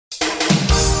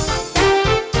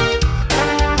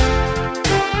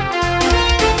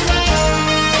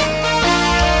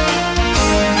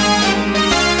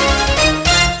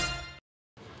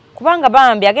kubanga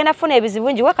bambi agenda funa ebizibu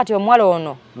bingi wakati omuwala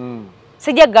ono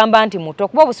sijja gamba nti muto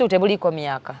kuba obusiru tebuliko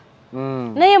myaka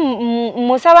naye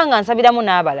musaba nga nsabiramu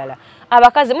n'abalala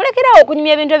abakazi mulekerawo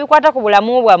okunyumya ebintu ebikwata ku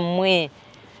bulamu bwammwe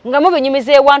nga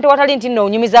mubinyumiza ewantu watali nti nno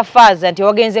onyumiza faaza nti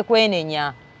wagenze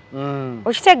kwenenya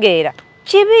okitegeera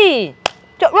kibi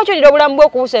lwaki olira obulamu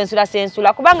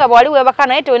bw'okubusensula kubanga bwali weebaka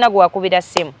naye tewena gwe wakubira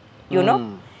ssimu you know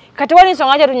kati wali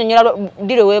nsonga nti atunyonyola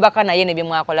diro weebaka naye ne bye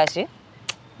mwakola ki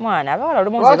mwana abawala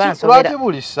olumunzi bansomera lwaki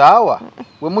buli ssaawa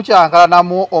we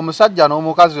mukyankalanamu omusajja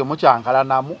n'omukazi we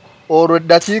mukyankalanamu olwo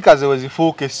eddakiika ze we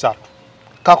zifuuka 3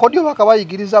 kakodyo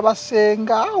bakabayigiriza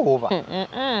basenga oba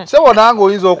sebo nange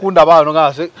oyinza okundaba ano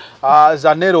nga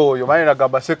zanero oyo manyi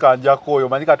nagamba sekanjako oyo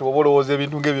manyi kati oba olowooza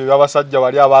ebintu ng'ebyo byabasajja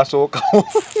bali abasookawo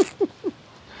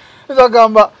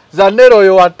nagamba zanero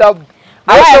oyo watabu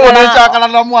sebo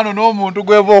nekyakalanamu wano n'omuntu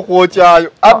gweva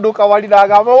okwokyayo adduka wali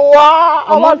nagamba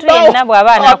omuntu yenna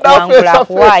bw'aba anakuwangula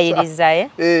akuwaayiriza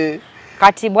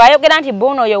kati bw'ayogera nti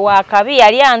Bruno oyo wakabi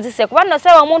yali anzise kuba nno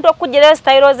sebo omuntu okugirayo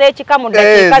sitayiro z'ekika mu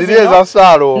ddakiika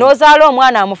zino n'ozaala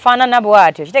omwana amufaanana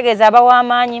bw'atyo kitegeeza aba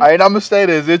w'amaanyi ayinamu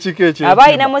sitayiro ez'ekika ekyo aba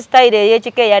ayinamu sitayiro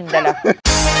ey'ekika eyaddala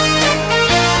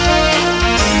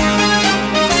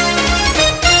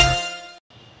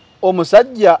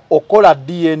omusajja okola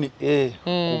DNA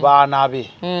ku baana be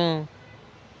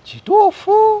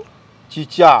kituufu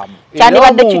kikyamu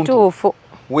kyandibadde kituufu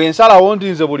wensalawo nti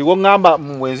nze buli wongamba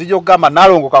mwenzija okugamba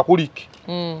nalongo kakulike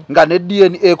nga ne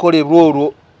DNA ekolebwa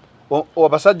olwo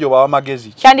abasajja oba amagezi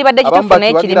kyandibadde kituufu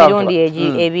naye kiri mirundi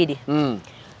ebiri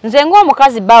nze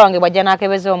ng'omukazi bba wange bw'ajja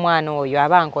n'akebeza omwana oyo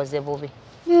aba nkoze bubi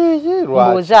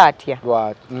mbuuza atya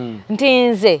nti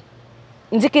nze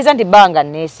nzikiriza nti bbanga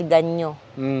neesiga nnyo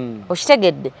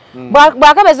okitegedde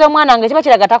bw'akebeza omwana wange kiba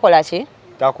kiraga takola ki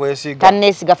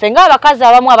tanneesiga ffe ng'abakazi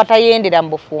abamu abatayendera mu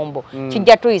bufumbo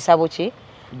kijja tuyisa buki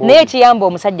naye kiyamba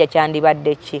omusajja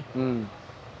kyandibadde ki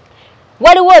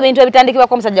waliwo ebintu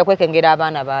ebitandikibwako omusajja kwekengera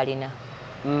abaana baalina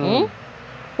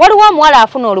waliwo omuwala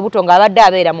afuna olubuto ng'abadde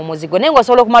abeera mu muzigo naye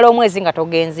ng'osobola okumala omwezi nga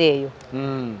togenze eyo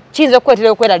kiyinza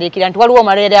okukwetera okweraliikira nti waliwo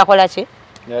omala yali akola ki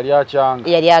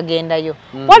yali agendayo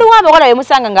waliwo abawala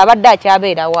bemusanga ng'abadde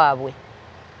akyabeera waabwe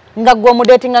nga gwe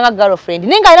omudeetinga nga girlfriend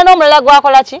naye ng'alina n'omulala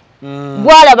gwakola ki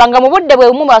gwalaba nga mu budde bwe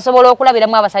bumu basobola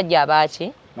okulabiramu abasajja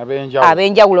abaaki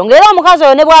ab'enjawulo ng'era omukazi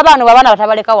oyo ne bw'abaana abaana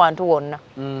batabaleka wantu wonna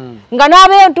nga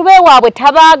n'abantu beewaabwe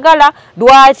tabaagala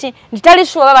lwaki nti tali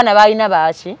shuwa abaana baalina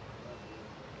baaki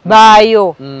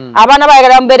baayo abaana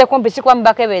baayagala mubeere kumpi si kuba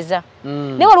mubakebeza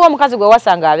naye waliwo omukazi gwe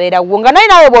wasanga abeerawo nga naye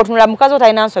naawe bw'otunula mukazi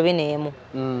otalina nsobi n'emu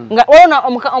nga olona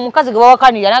omukazi gwe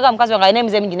bawakanirira naga mukazi wange alina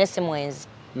emize mingi n'essimwenzi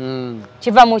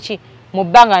kiva muki mu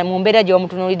bbanga mu mbeera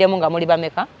gy'omutunuuliddemu nga muli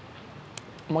bameka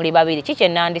muli babiri kiki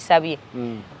ennandisabye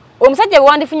omusajja bwe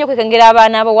wandifunye okwekengera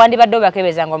abaana abo wandibadde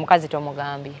obakebeza nga omukazi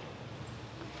tomugambye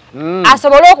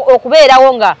asobole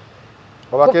okubeerawo nga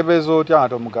obakebeza otya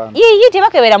ate omugambye yiyi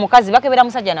tebakebera mukazi bakebera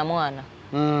musajja na mwana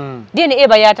DNA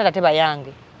bayatala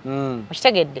tebayange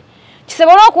okitegedde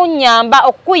kisobola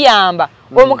okukuyamba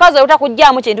omukazi oyo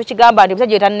otakujjaamu kintu kigamba nti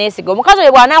musajja oyo tanneesiga omukazi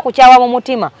oyo bw'anaakukyawa mu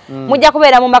mutima mujja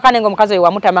kubeera mu maka nenga omukazi oyo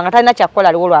wamutama nga talina kyakukola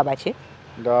aliwo lwabaki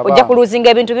ojja kuluzinga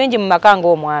ebintu bingi mu maka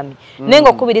ng'omwami naye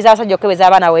ng'okukubiriza abasajja okukebeza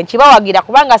abaana we nkibawagira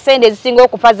kubanga sente ezisinga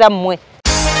okufa zammwe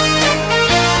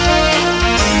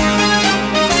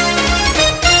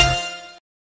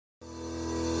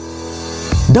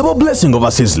Double Blessing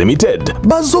Overseas Limited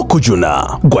bazo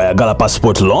kujuna gwayagala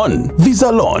passport loan,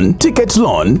 visa loan, ticket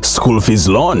loan, school fees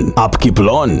loan, upkeep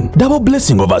loan. Double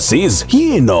Blessing Overseas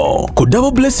yino ku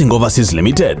Double Blessing Overseas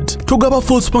Limited tugaba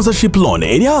full sponsorship loan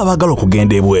eri abagala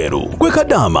okugenda ebweru gwe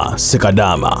kadama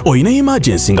sekadama oyina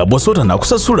emergency nga bosota na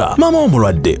kusasula mama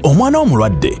omulwadde omwana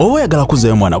omulwadde oyagala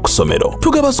kuzayo mwana ku ssomero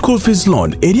tugaba school fees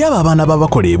loan eri abaana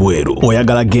babakola ebweru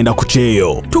oyagala genda ku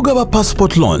kyeyo tugaba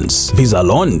passport loans, visa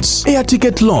loans, air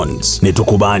ticket loans ne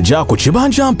tukubanja ku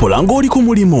kibanja mpola ng'oli ku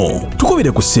mulimu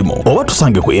tukubire ku ssimu oba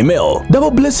tusange ku email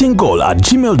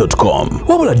doubleblessinggoal@gmail.com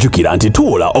wabula jjukira nti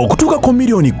tuwola okutuuka ku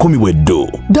miliyoni 10 bweddu.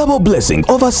 Double Blessing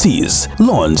Overseas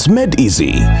Loans made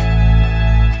easy.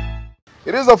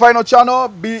 It is the final channel.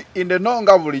 Be in the know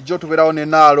nga bulijjo tubeerawo ne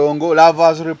Nalongo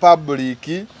Lovers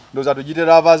Republic ndoza tujite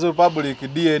Lovers Republic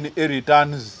DNA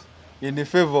returns in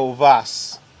favor of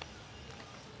us.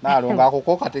 Nalongo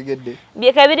akoko kategedde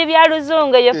byekabiri bya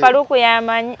luzungu eyo Faruku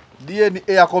yamanyi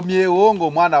DNA yakomyewo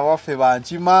ng'omwana waffe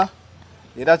bankima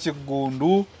era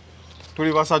Kiggundu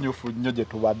tuli basanyufu nnyo gye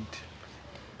tubadde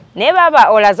ne baba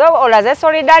olaze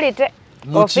solidarity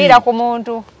ofiira ku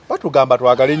muntu batugamba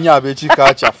twagale nnyo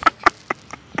ab'ekika kyaffe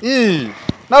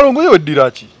Nalongo yo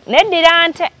eddira ki neddira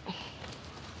nte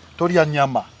tolya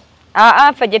nnyama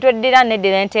Ffe gye tweddira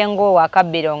neddira entengo wa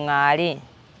Kabbiro ŋŋaali.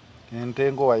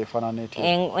 Entengo wayifaanana etya?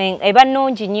 Eba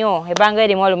nnungi nnyo, ebanga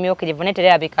erimu olumyukirivu ne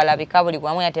terabika buli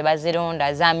wamu ya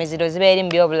tebazirunda, za miziro ziba eri mu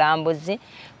by'obulambuzi.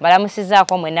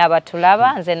 Balamusizaako mwenna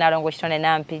abatulaba, nze Nalongo Kitone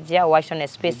Nampijja, owa Kitone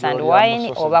Space and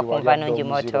Wine, oba ku Nva Nnungi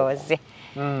Motors.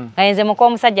 Nga nze muko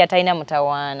omusajja atalina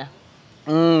mutawaana.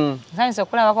 Nsanyusa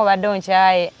okulabako badde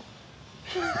onkyaye.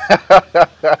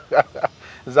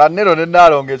 Zannero ne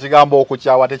Nalongo ekigambo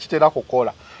okukyawa tekitera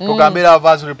kukola. Tugambira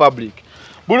Avaz Republic.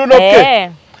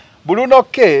 Bruno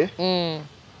K.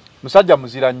 Musajja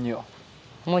muzira nnyo.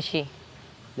 Muki.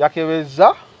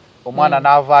 Yakebeza omwana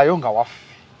n'avaayo nga waffe.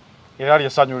 Era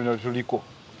ly'essanyu lino tuliko.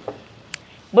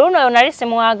 Bruno oyo nali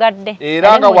simwagadde.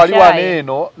 Era nga wali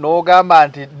waneeno n'ogamba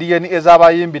nti DNA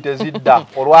ez'abayimbi tezidda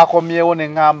olwakomyewo ne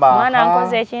ŋŋamba. Mwana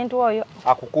nkoze ekintu oyo.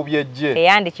 Akukubye ejje.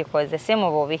 Eyandikikoze si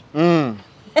mu bubi.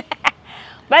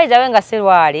 Bayizawe nga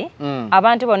sirwali,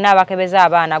 abantu bonna abakebeza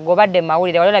abaana gobadde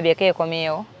mawulire walolabyeko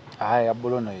ekomyewo. Aya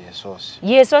Bruno yesoose.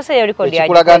 Yesoose yo liko lya.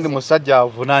 Ekikulaga ndi musajja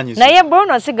avunanyizibwa. Naye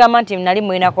Bruno sigamba nti nali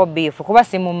mulinako beef kuba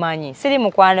simumanyi. Siri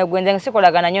mukwano gwe nze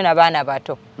sikolagana nnyo n'abaana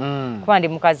bato. Kuba ndi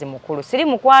mukazi mukulu. Siri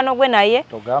mukwano gwe naye.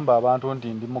 Togamba abantu nti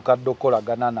ndi mukadde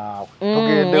okolagana naawe.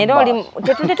 Tugende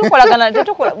tetukolagana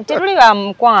tetuli ba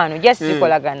mukwano just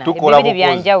tukolagana. Ebibiri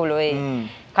byanjawulo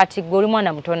kati gwe oli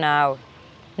mwana muto naawe.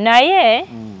 Naye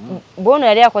Bruno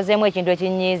yali akozeemu ekintu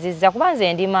ekinnyiizizza kuba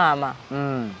nze ndi maama.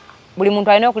 Buli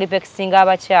muntu alina okulipekisinga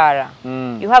abakyala.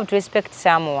 You have to respect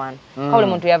someone. Buli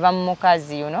muntu yava mu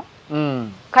mukazi, you know.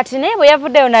 Kati naye bwe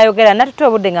yavuddeyo n'ayogera natuta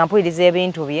obudde nga mpuliriza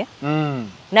ebintu bye.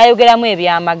 N'ayogeramu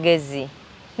ebyamagezi.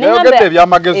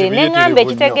 Neŋŋamba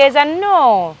ekitegeeza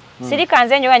no. Sirika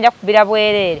nze njoga nja kukubira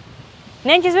bwereere.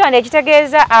 N'enkizuula nti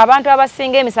ekitegeeza abantu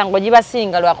abasinga emisango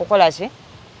gibasinga lwakukola ki?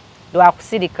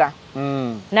 Lwakusirika.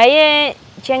 Naye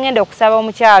kyengenda okusaba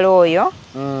omukyala oyo.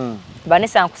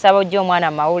 Vanessa nkusaba ojje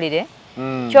omwana mawulire.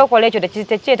 Kyokola ekyo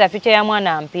tekyeta ficha ya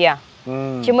mwana mpya.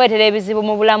 Kimwetera ebizibu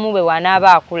mu bulamu bwe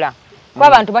wanaaba akula. Kuba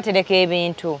abantu batereka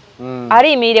ebintu.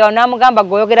 Aliyimirire n'amugamba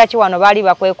goyogera ki wano baali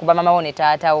bakwekuba mama wo ne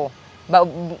taatawo.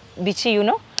 Biki you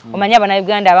know? Omanya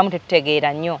Bannayuganda abamu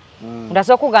tetutegeera nnyo.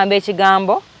 Ndasooka okugamba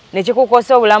ekigambo ne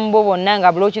kikukosa obulamu bwo bwonna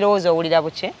nga buli okirowooza owulira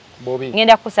buki.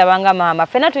 Ngenda kusaba nga maama.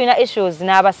 Ffenna tulina issues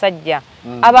n'abasajja.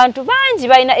 Abantu bangi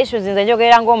balina issues nze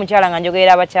njogera ng'omukyala nga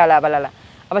njogera abakyala abalala.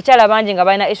 Abakyala bangi nga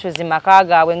balina issues maka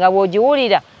gaabwe nga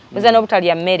bw'ogiwulira oza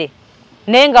n'obutalya mmere.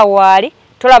 Naye nga waali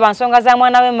tolaba nsonga za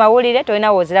mwana we mawulire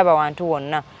tolina wooziraba wantu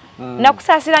wonna.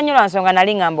 Nakusaasira nnyo lwa nsonga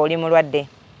nali ngamba oli mulwadde.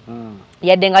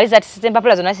 Yadde nga liza tisite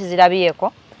empapula zonna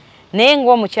sizirabyeko. Naye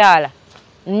ng'omukyala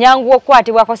nnyangu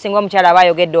okukwatibwako singa omukyala aba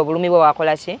ayogedde obulumi bwe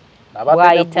wakola ki?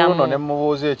 Bruno ne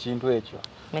mubuuza ekintu ekyo.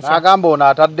 N'agamba ono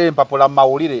atadde empapula mu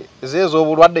mawulire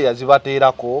ez'obulwadde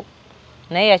yazibateerako.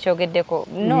 Naye yakyogeddeko.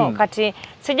 No, kati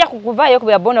sijja kukuvaayo ku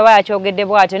bya Bruno ba yakyogedde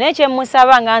bw'atyo. Naye kye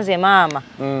mmusaba nga nze maama.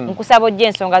 Nkusaba ojje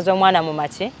ensonga z'omwana mu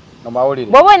maki. Mu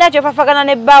mawulire. Bw'oba olina kyofafagana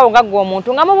n'ebbaawo nga ggwe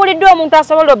omuntu nga mubuliddwa omuntu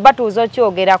asobola obbatuuza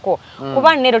okyogerako.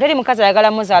 Kuba nero teri mukazi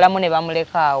ayagala muzaalamu ne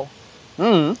bamulekaawo.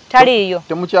 Taliiyo.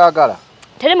 Temukyagala.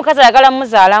 Teri mukazi ayagala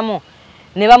muzaalamu.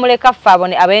 Ne bamuleka ffe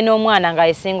abone abeene omwana nga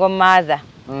yesingo mother.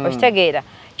 Okitegeera.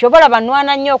 Ky'oba olaba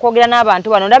nnwana nnyo okwogera n'abantu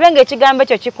bano. Ndabe ng'ekigambo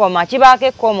ekyo kikoma, kibaako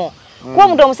ekkomo. Kuba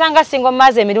omuntu omusanga singo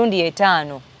mother emirundi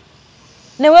 5.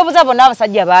 Ne weebuza bonna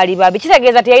abasajja baali babi.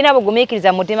 Kitegeeza teyalina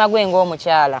bugumiikiriza mu mutima gwe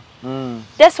ng'omukyala.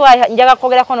 That's why njagala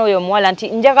kwogerako n'oyo omuwala nti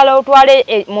njagala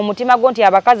otwale mu mutima gwo nti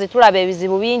abakazi tulaba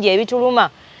ebizibu bingi ebituluma.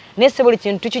 Naye si buli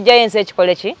kintu tukijjayo ensi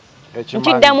ekikole ki?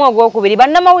 Nkiddamu ogwokubiri.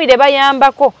 Bannamawulire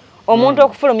bayambako omuntu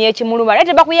okufulumya ekimuluma. Naye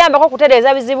tebakuyambako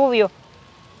okutereeza bizibu byo.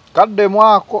 Kadde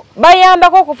mwako.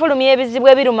 Bayambako okufulumya ebizibu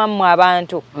ebiruma mu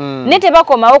abantu. Naye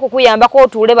tebakomawo okukuyambako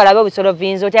otuule balabe obisolo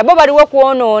vinzo. Ti abo baliwo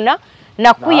okwonoona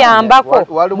nakuyambako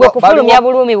gwe kufulumya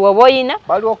bulumi bw'oba oyina.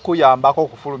 Baliwo okuyambako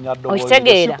okufulumya ddoboozi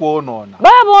si kwonoona.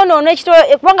 Baba boonoona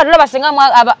kubanga tulaba singa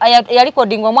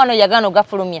yalikodinga omwana oyo yagaana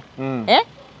ogafulumya.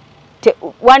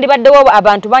 Wandibaddewo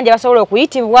abantu bangi abasobola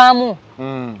okuyitibwamu.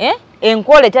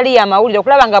 Enkola etali ya mawulire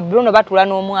okulaba nga Bruno batula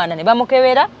n'omwana ne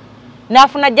bamukebera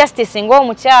n'afuna justice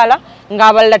ng'omukyala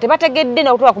ng'abalala tebategedde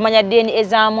n'okutuuka kumanya DNA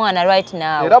eza mwana right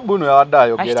now. Era Bruno yawadde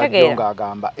ayogera ddyo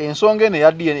ng'agamba ensonga eno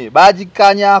eya DNA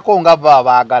baagikkaanyaako nga baba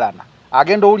baagalana.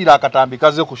 Agenda owulira akatambi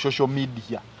kaze ku social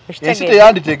media. Ensi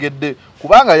teyanditegedde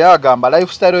kubanga yagamba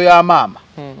lifestyle ya maama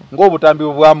ng'obutambi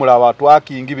bwamulaba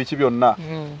twakingi biki byonna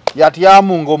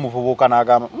yatyamu ng'omuvubuka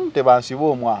n'agamba tebansiba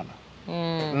omwana.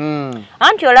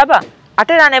 Anti olaba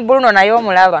ate era ne Bruno naye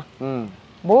omulaba.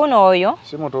 Bruno oyo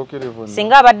simutuukirivu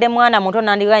singa abadde mwana muto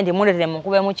nandigaye nti muletere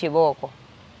mukubemu kibooko.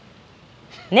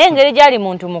 Naye engeri gy'ali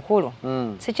muntu mukulu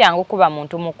si kyangu kuba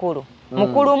muntu mukulu.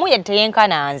 Mukulu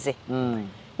yeteyenkana nze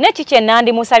neki kye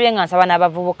nandi musabye nga nsaba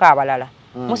n'abavubuka abalala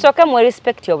musooke mu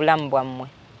respect obulamu bwammwe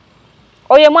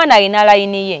oyo mwana alina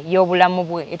layini ye y'obulamu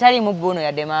bwe etali mu Bruno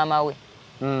yadde maama we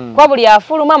kwa buli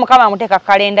afuluma Mukama amuteeka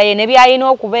kalenda ye ne byalina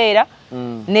okubeera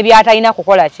ne byatalina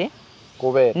kukola ki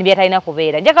ne byatalina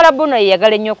kubeera njagala Bruno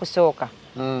yeyagala ennyo okusooka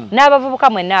n'abavubuka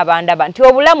mwenna abandaba nti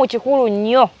obulamu kikulu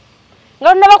nnyo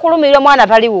nga nabakulumira omwana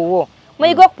atali wuwo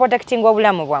muyiga okuprotectinga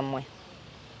obulamu bwammwe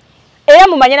era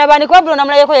mumanye n'abandi kuba Bruno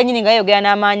namulayeko yennyini nga yayogera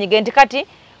n'amaanyi ge nti kati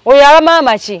oyo aba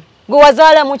maama ki gwe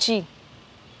wazaalamu ki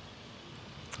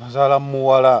Azala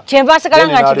muwala. Kyenva nsigala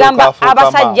nga nkigamba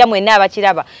abasajja mwenna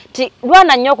abakiraba ti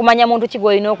lwana nnyo okumanya muntu ki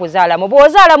gw'olina okuzaalamu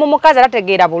bw'ozaalamu mukazi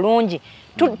atategeera bulungi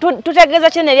tutegeeza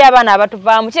ki eri abaana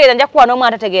abatuvaamu kireeta nja kukuwa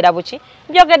n'omwana tategeera buki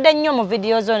byogedde nnyo mu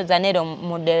vidiyo zo za Nero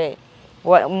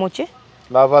muki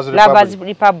Lovers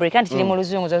Republic anti kiri mu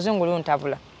luzungu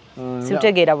luntabula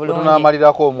siutegeera bulungi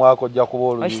tunamalirako omwaka ojja kuba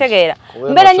olulisi okitegeera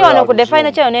mbeera nnyo wano ku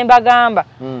define kyayo ne mbagamba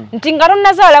nti nga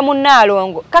tonnazaala mu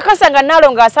Naalongo kakasa nga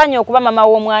Naalongo asaanye okuba mama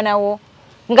w'omwana wo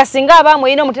nga singa abaamu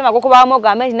olina omutima gw'okubaamu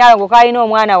ogambe nti Naalongo kaalina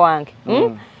omwana wange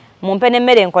mumpe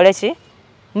n'emmere nkole ki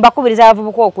mbakubiriza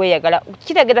abavubuka okweyagala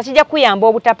kitegeeza kijja kuyamba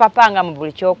obutapapanga mu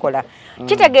buli kyokola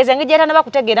kitegeeza engeri gy'atanaba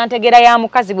kutegeera ntegeera ya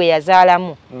mukazi bwe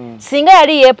yazaalamu singa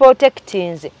yali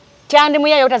yeeprotectinze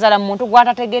kyandimuyayo otazaala mu muntu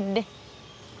gw'atategedde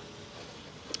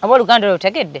abo Luganda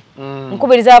lutegedde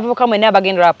nkubiriza abavubuka mwenna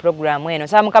abagendera programu eno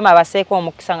saba Mukama abaseeko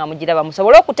omukisa nga mugira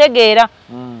bamusobole okutegeera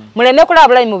muleme kulaba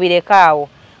bulabi mubirekaawo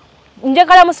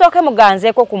njagala musooke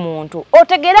muganzeeko ku muntu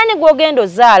otegeera ni gw'ogenda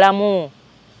ozaalamu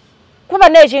kuba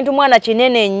n'ekintu mwana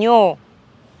kinene nnyo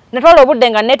natwala obudde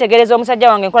nga neetegereza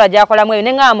omusajja wange enkola gy'akolamu eyo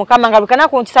ne ngaba Mukama nga buli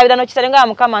kanaku nkisabira n'okisabira ngaba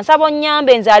Mukama nsaba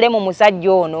onnyambe nzaale mu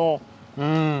musajja ono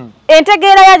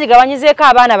entegeera yagigabanyizeeko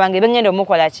abaana bange bengenda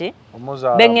omukola ki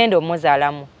bengenda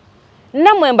omuzaalamu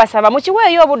nammwe mbasaba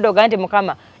mukiweeyo obudde oga nti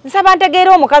Mukama nsaba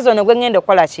ntegeera omukazi ono gwe ngenda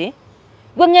okukola ki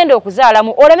gwe ngenda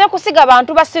okuzaalamu oleme kusiga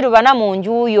bantu basiru bana mu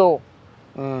njuuyo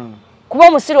kuba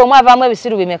omusiru omu avaamu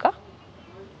ebisiru bimeka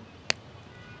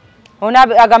ono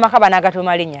agamba kaba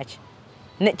n'agatuma linnya ki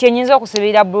kyenyinza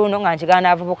okusibirira Bruno nga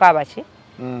nkigaana abavubuka abaki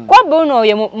kwa Bruno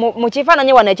oyo mu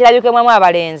kifaananyi wano ekirabikemu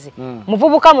abalenzi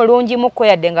muvubuka mulungi mukko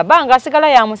yadde nga banga asigala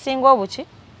yamusinga obuki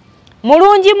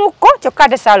mulungi mukko kyokka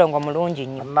ate Saalongo mulungi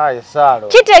nnyo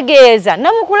kitegeeza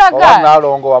namukulaga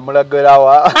Naalongo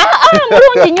wamulagerawa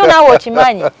mulungi nnyo naawe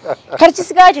okimanyi kati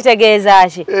kisigala kitegeeza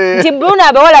ki nti Bruno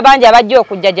abawala bangi abajja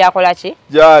okujja gyakola ki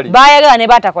baayagala ne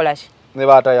batakola ki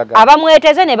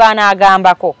abamweteze ne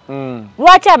baanaagambako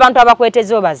lwaki abantu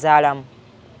abakweteze obazaalamu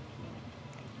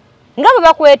nga bwe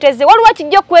bakweteze waliwo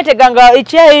kijja okukwetega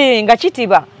nga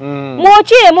kitiba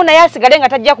mwokyemu naye asigale nga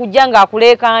tajja kujja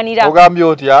ng'akuleekaanira ogambye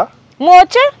otya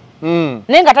mwokye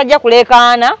naye nga tajja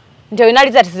kuleekaana nti olina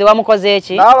liza tiziwamukoze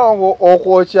eki Naalongo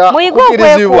okwokya muyiga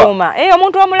okwekuuma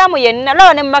omuntu omulamu yenna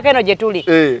laba ne mu maka eno gye tuli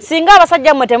singa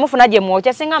abasajja mmwe temufuna gye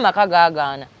mwokya singa amaka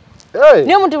gaagaana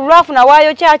naye omuntu lwafuna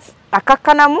waayo kyaki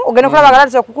akakkanamu ogenda okulaba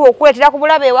galatise okukwetera ku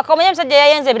bulabe ewaka omanye omusajja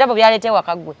yayenze ebirabo byaleeta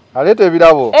ewaka ggwe aleeta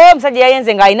ebirabo omusajja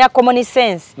yayenze ng'alina common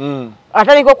sense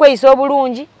atandika okweyisa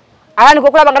obulungi atandika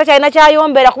okulaba nga takyalina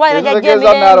kyayombera kuba alina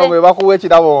gyajja emirembe bakuwa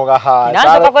ekirabo nga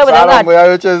Saalongo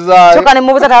yayokyezaayo kyokka ne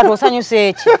mubuuza taata osanyusa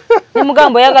eki ne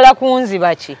mugamba oyagala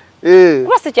kunziba ki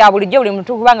kuba si kya bulijjo buli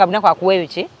muntu kubanga bunaku akuwa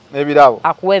ebiki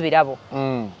akuwa ebirabo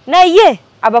naye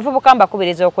abavubuka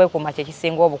mbakubiriza okwekuuma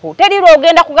kyekisinga obukulu teri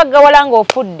lw'ogenda kugaggawala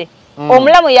ng'ofudde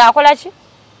omulamu yakola ki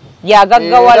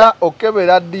yagaggawala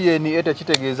okebera DNA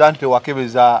tekitegeeza nti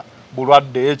tewakebeza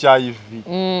bulwadde HIV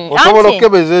osobola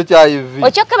okukebeza HIV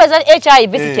okyokebeza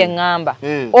HIV si kyeŋŋamba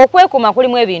okwekuuma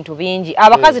kulimu ebintu bingi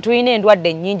abakazi tulina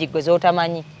endwadde nnyingi gwe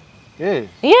z'otamanyi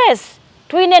yes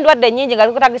tulina endwadde nnyingi nga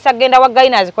zikutagisa kgenda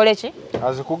waggayina azikole ki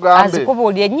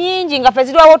azikubuulire nnyingi nga ffe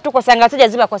zirwawo tukosa nga zijja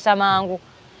zibakosa mangu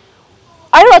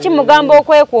ali lwaki mugamba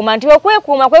okwekuuma nti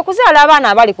okwekuuma kwe kuzaala abaana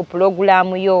abali ku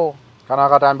pulogulaamu yo kana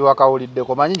akatambi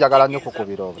wakawuliddeko manyi njagala nnyo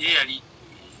kukubira oba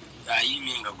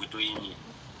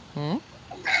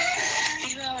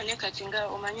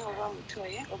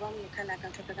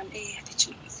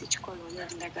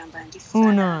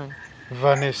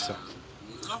Vanessa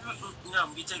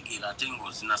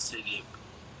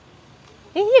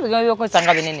ebigambo byokozesa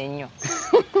nga binene nnyo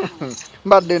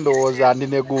mbadde ndowooza ndi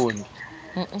ne guuni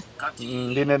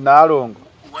ndine Naalongo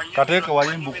kateeka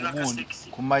wayimba ku guuni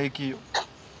ku mayikiyo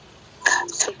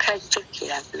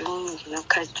sikajjukira bulungi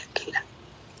nokajjukira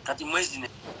kati mwezi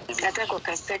atako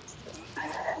ka sex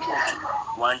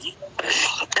wangi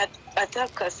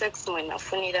atako ka sex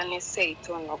mwenafunira ne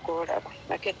seito nogoolako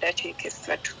nakeddakiika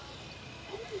 3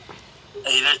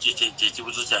 Era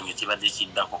kibuzo kyange kibadde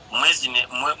kiddako. Mwezi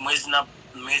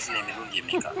n'emirundi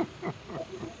emeka.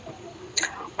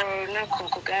 Olunaku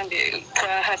nkugambye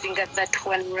twahavinga that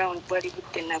one round bwali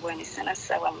budde nabwanisa na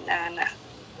ssaawa 8.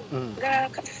 Nga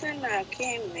kasana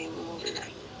akememula.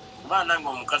 Baana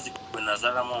ng'omukazi gwe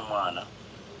nazaalamu omwana.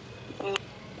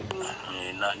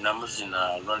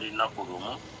 Namuzina lwalinaku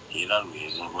lumu era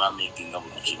lwamekinga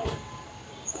buli kimu.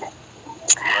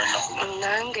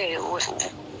 Nange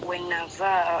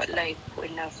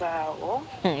wenavaawo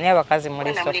naye abakazi muli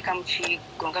so namuleka mu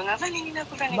kigo nga ngava nina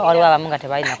kuva waliwo abamu nga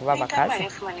tebalina kuba bakazi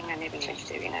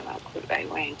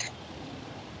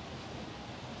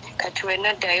kati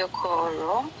wenaddayo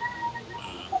koolo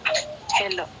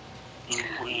hello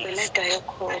wenaddayo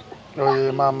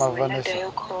koolo mama Vanessa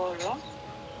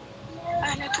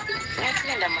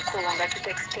netugenda Mukulu nga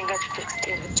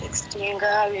tutextinga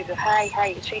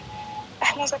hi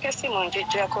nasoka simu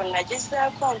njijjako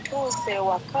nagizaako ntuuse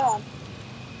waka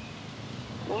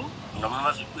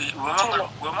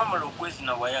wamamala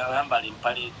okwezina wayambala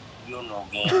empale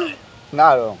byonogende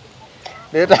nalo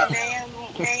leeta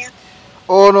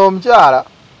ono omukyala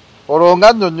olwo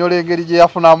nga nnyonnyola engeri gye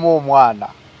yafunamu omwana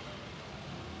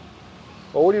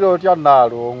owulira otya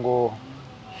Naalongo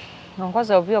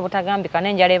onkoze obubi obutagambika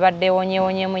n'enjala ebadde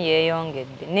ewonyewonyemu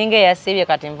yeeyongedde ninga eyasiibye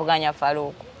kati nvuganya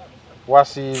faluuku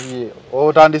wasiibye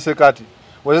otandise kati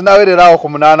wezinawererawo ku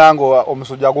 8 nga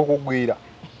omusujja gukugwira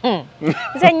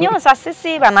nze nyonsa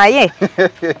sisiiba naye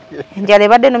enjala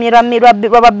ebadde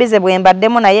nomyerwa babbize bwe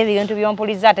mbaddemu naye ebintu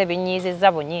byompuliza ate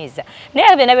binyiizizza bunyiiza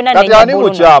naye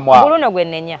byonna Bruno gwe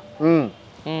nnenya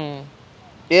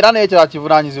era naye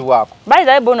kyakivunanyizibwako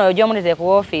balizawe Bruno oyo gy'omulete ku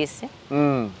woofiisi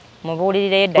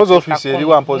mubuulirire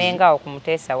eddakiikamenga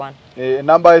okumuteesa wano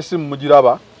enamba y'essimu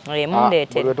mugiraba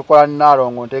mundeetere bwe tukola ni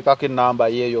Naalongo nteekako enamba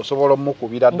yeeyo osobola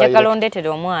omukubira njagala ondeetere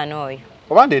omwana oyo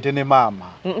oba ndeete ne maama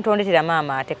ntondetera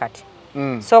maama ate kati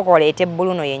sooka oleete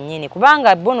Bruno yennyini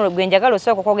kubanga Bruno gwe njagala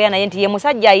osooka okwogera naye nti ye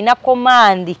musajja alina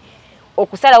komandi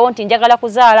okusalawo nti njagala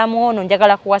kuzaalamu ono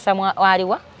njagala kuwasa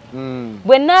waliwa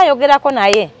bwe naayogerako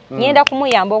naye ngenda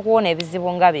kumuyamba okuwona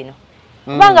ebizibu nga bino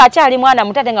kubanga akyali mwana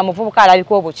mutate nga muvubuka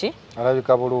alabika obuki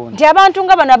alabika bulungi nti abantu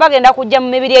nga bano bagenda kujja mu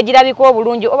mibiri egirabika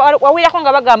obulungi wawirako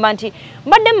nga bagamba nti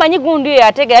mbadde mmanyi gundi oyo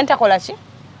ategeera ntakola ki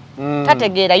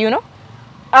tategeera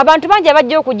abantu bangi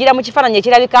abajja okugira mu kifaananyi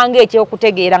ekirabika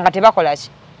ng'ekyokutegeera nga tebakola ki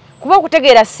kuba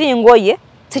okutegeera si ngoye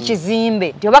si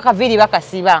kizimbe nti oba kaviiri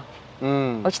bakasiba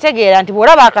okitegeera nti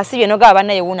bw'olaba akasibye nogaba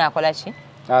bannaye wuuna akola ki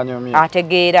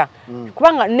ategeera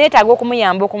kubanga neetaaga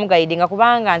okumuyamba okumugayidinga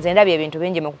kubanga nze ndabye ebintu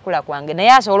bingi mu kukula kwange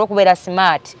naye asobola okubeera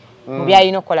smart mu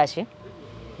byalina okukola ki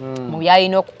mu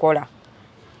byalina okukola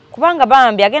kubanga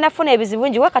bambi agenda funa ebizibu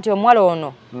bingi wakati omuwala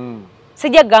ono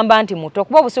sijja kugamba nti muto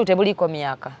kuba obusiru tebuliiko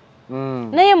myaka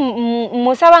naye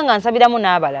musaba nga nsabiramu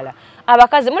n'abalala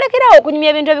abakazi mulekerawo okunyumya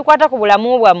ebintu ebikwata ku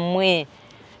bulamu bwammwe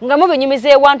nga mubinyumiza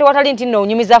ewantu watali nti nno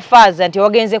onyumiza faaza nti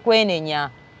ogenze kwenenya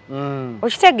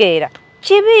okitegeera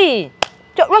kibi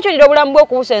lwaki olira obulamu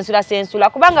bw'okubusensula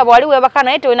kubanga bwali weebaka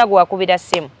naye tewena gwe wakubira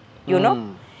ssimu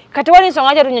kati wali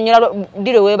nsonga lwaki tunyonyola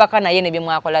diri weebaka naye ne bye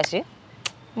mwakola ki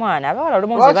mwana abawala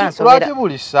olumunzi bansomera lwaki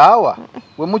buli ssaawa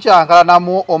we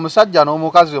mukyankalanamu omusajja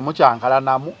n'omukazi we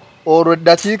mukyankalanamu olwo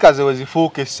eddakiika ze we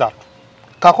zifuuka 3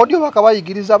 kakodyo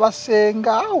bakabayigiriza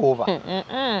basenga oba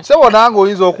sebo nange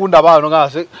oyinza okundaba ano nga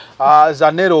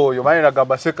zanero oyo manyi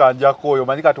nagamba sekanjako oyo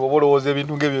manyi kati oba olowooza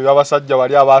ebintu ng'ebyo byabasajja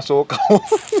bali abasookawo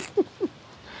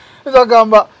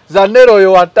nagamba zanero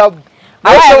oyo watabu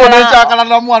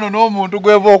nekyakalanamu wano n'omuntu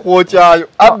gweva okwokyayo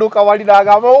adduka wali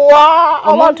nagamba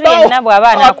omuntu yenna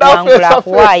bw'aba anakuwangula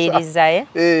akuwaayiriza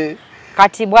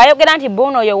kati bw'ayogera nti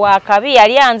Bruno oyo wakabi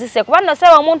yali anzise kuba nno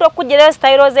saba omuntu okugirayo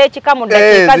sitayiro z'ekika mu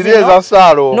ddakiika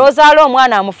zino n'ozaala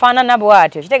omwana amufaanana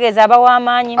bw'atyo kitegeeza aba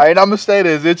w'amaanyi alinamu sitayiro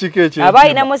ez'ekika ekyo aba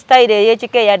alinamu sitayiro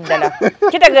ey'ekika eyaddala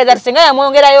kitegeeza ti singa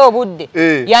yamwongerayo obudde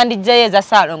yandijjayo eza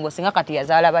Ssaalongo singa kati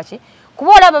yazaala baki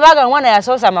kuba olaba baagala omwana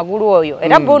yasoosa amagulu oyo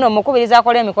era Bruno omukubiriza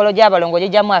akola emikolo gy'abalongo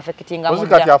gijjamu afekitinga mu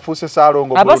kati afuuse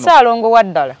Ssaalongo aba Ssaalongo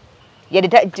waddala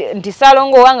nti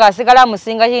Ssaalongo wange asigala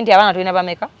amusinga ki nti abaana tulina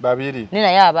bameka 2 ne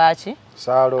naye abaaki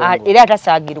Ssaalongo era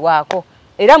atasaagirwako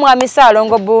era mwami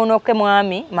Ssaalongo Bruno ke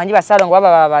mwami manyi ba Ssaalongo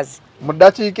baba babazi mu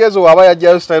ddakiika ezo waba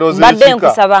yajjayo sitayiro z'ekika mbadde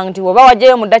nkusaba nti oba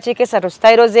wajjayo mu ddakiika 3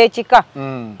 sitayiro z'ekika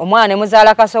omwana ne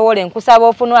muzaala kasowole nkusaba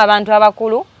ofunwe abantu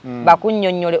abakulu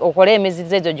bakunnyonnyole okole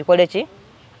emizizo ezo gikole ki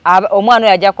omwana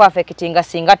oyo ajja kwafekitinga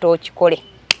singa tookikole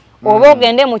oba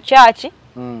ogende mu kyaki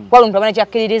kwali omuntu abana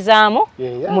kyakkiririzaamu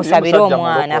musabire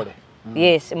omwana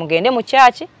yes mugende mu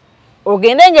kyaki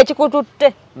ogende nje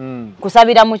ekikututte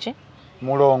kusabira muki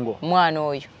mulongo mwana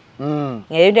oyo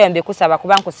Ebintu mbikusaba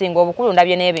kuba nkusinga obukulu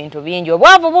ndabye n'ebintu bingi.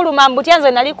 Obwavu buluma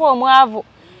mbutyanze naliko omwavu.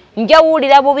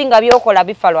 Njawulira bubi nga byokola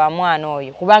bifa lwa mwana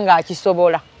oyo kubanga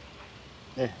akisobola.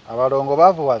 Abalongo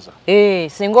bavuwaza.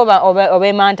 Singa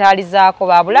obemantalizaako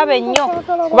babulabe nnyo.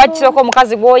 Kuba kisoko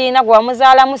omukazi gw'oyina gwe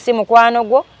wamuzaalamu si mukwano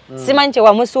gwo. Simanyi kye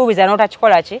wamusuubiza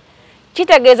n'otakikola ki.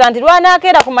 Kitegeeza nti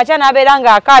lwanakeera ku makya n'abeera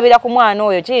ng'akaabira ku mwana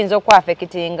oyo kiyinza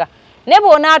okwafekitinga. Ne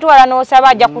bw'onaatwala n'osaba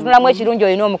ajja kutunulamu ekirungi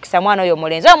olina omukisa mwana oyo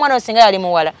mulenzi. Omwana oyo singa yali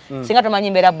muwala. Singa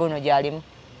tomanyi mbeera Bruno gy'alimu.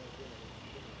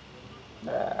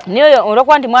 Niyo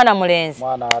olwokuba nti mwana mulenzi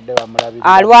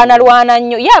alwana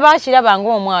nnyo ye abakiraba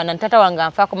ng'omwana ntata wange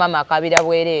anfaako mama akabira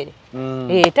bwereere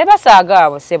tebasaaga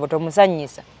abo sebo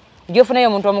tomusanyisa gy'ofunayo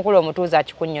omuntu omukulu omutuuza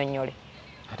akikunnyonnyole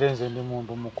ate nze ndi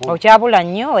muntu mukulu okyabula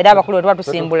nnyo era abakulu bwe tuba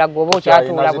tusimbula gwoba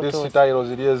okyatuula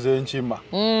butuuzi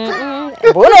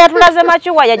Bruno yatulaze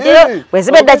macuwa yajjayo bwe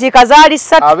ziba eddakiika zaali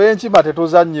 3 ab'enkima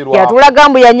tetuzannyirwa yatulaga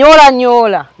mbu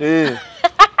yanyoolanyola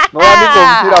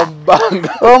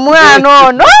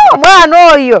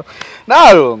omwana oyo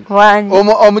nalongo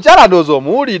omukyala ndoozi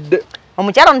omuwulidde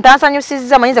omukyala ono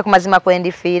tansanyusizza manyinze ku mazima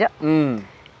kwendifiira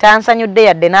tansanyudde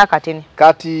yadde n'akatini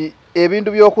kati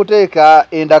ebintu by'okuteeka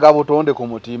endagabutonde ku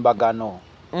mutimbagano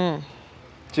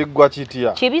kiggwa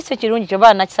kitya kibi si kirungi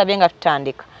kyoba nakisabye nga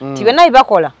tutandika ti byonna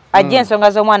bibakola ajja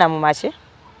ensonga z'omwana mu make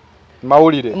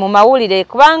mu mawulire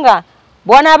kubanga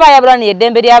bw'anaaba ayabulani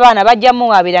eddembe ly'abaana bajja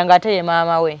muwaabira ng'ate ye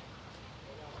maama we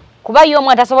kuba ye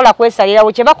omwana tasobola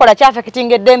kwesalirawo kye bakola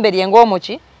kyafekitinga eddembe lye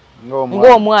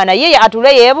ng'omwana ye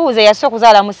atule yeebuuze yasse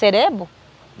okuzaala mu serebu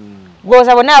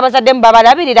gwoza bonna abazaddemu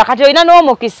babalabirira kati olina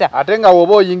n'omukisa ate nga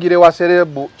woba oyingire wa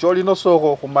serebu ky'olina osooka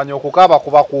okumanya okukaaba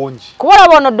kuba kungi kuba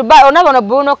olaba ono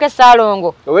Bruno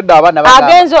Kesaalongo owedde abaana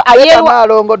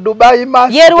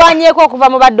yeerwanyeeko okuva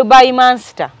mu ba Dubai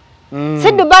Monster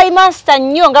si Dubai Monster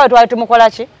nnyo nga bwe twali tumukola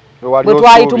ki bwe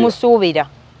twali tumusuubira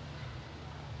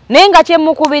naye nga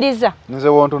kyemukubiriza nze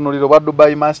wontunuliro bwa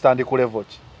Dubai Monster ndi ku level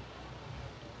ki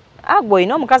agwo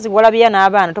olina omukazi gwolabira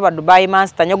n'abaana toba Dubai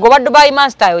Monster nnyo gwe Dubai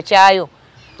Monster ayo kyayo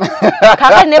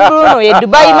kakati ne Bruno ye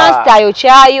Dubai Monster ayo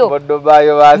kyayo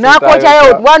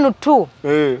nakokyayo 1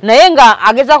 2 naye nga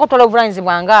agezaako tola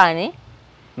obuvunanyizibwa ngaani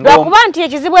lwakuba nti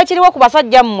ekizibu ekiriwo ku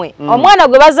basajja mmwe omwana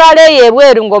gwe bazaala eyo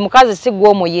ebweru ng'omukazi si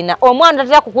gw'omuyina omwana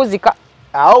tatera kukuzika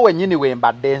awo wennyini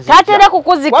wembadde nzija tatera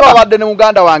kukuzika wabadde ne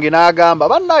muganda wange n'agamba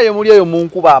bannaye muli eyo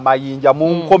munkuba amayinja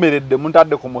munkomeredde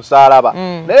muntadde ku musaalaba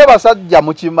naye basajja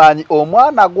mukimanyi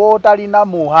omwana gw'otalina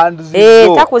mu hands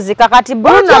zo takuzika kati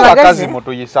Bruno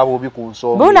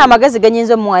amagezi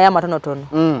genyinza omuwayo amatonotono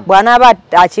bw'anaaba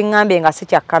akiŋŋambye nga si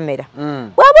kya kamera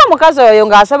bw'aba omukazi oyo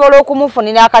ng'asobola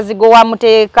okumufunira akazigo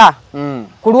wamuteeka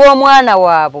ku lw'omwana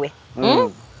waabwe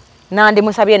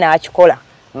nandimusabye n'akikola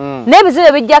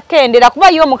n'ebizibu bijja kukendera kuba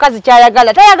ye omukazi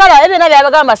kyayagala tayagala ebyonna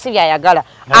byabagamba si byayagala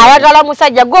ayagala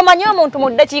musajja gw'omanyi omuntu mu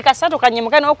ddakiika 3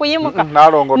 kanyimuke n'okuyimuka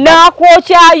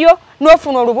n'akwokyayo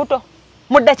n'ofuna olubuto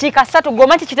mu ddakiika 3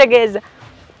 gw'omanyi kitegeeza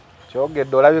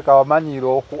kyogedde olabika wamanyiire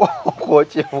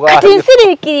okwokyebwa kati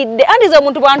nsiriikiridde andize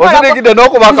omuntu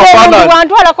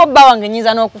bwantwalako bba wange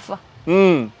nnyinza n'okufa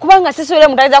kubanga sisubire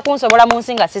mutaliza kunsobola mu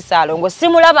nsi nga Sisaalongo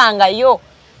simulabangayo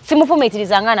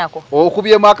simufumiitirizanga nako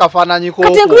okubyemu akafaananyi ko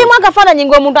kati nkubyemu akafaananyi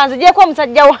ng'omuntu anzigyeko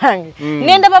omusajja wange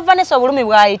ngenda Vanessa obulumi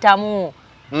bw'ayitamu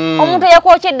omuntu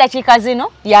eyakwokya eddakiika zino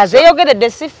yazeeyogeredde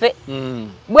siffe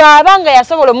bw'abanga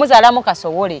yasobola omuzaalamu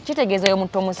kasowole kitegeeza yo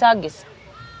muntu omusaagisa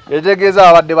etegeeza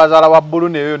abadde bazaala wa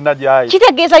Bruno eyo yonna gy'ayi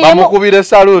kitegeeza bamukubire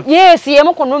saluti yesi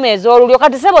yemu ku nnuma ez'olulyo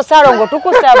kati sebo Saalongo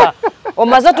tukusaba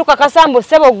omaze tukakasa mbu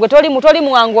sebo gwe toli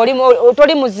mwangu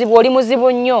toli muzibu oli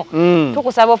muzibu nnyo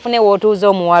tukusaba ofune wootuuza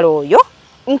omuwala oyo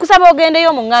nkusaba ogendeyo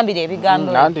omuŋŋambire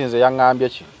ebigambo nanti nze yaŋŋambye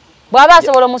ki bw'aba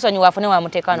asobola omusonyiwa afune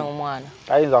wamuteeka n'omwana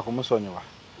ayinza kumusonyiwa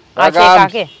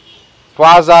akyekake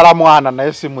twazaala mwana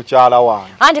naye si mukyala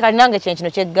wange anti kati nange kino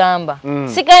kyeggamba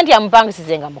sigaye nti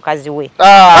amupangisizenga mukazi we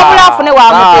wabula afune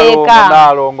wamuteeka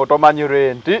Naalongo tomanyi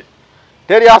renti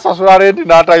teri asasula renti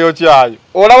n'atayokyayo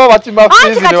olaba bakima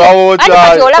fiizi ne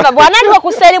bawookyayo olaba bw'anaatibwa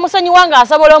kussa eri musonyi wange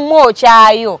asobola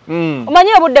omwokyayo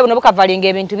omanyi obudde buno bukavalinga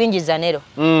ebintu bingi zanero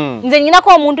nze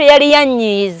nnyinako omuntu eyali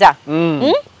yannyiiza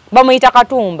bamuyita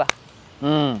Katumba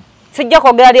sijja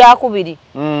kwogera lyakubiri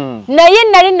naye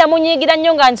nali namunyiigira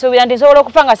nnyo nga nsuubira nti nsobola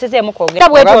okufa nga sizeemu kwogera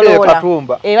bwetoloola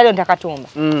bali nta Katumba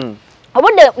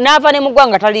obudde n'ava ne mugwa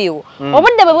nga taliiwo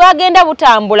obudde bwe bwagenda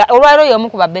butambula olwaliro y'omu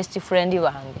ku ba best friend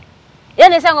bange era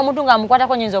nesanga omuntu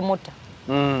ng'amukwatako nyinza omutta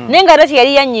naye nga ate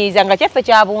yali yannyiiza nga kyaffe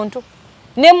kya buntu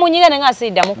ne munyiga ne nga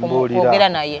asiddamu kwogera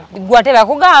naye gwate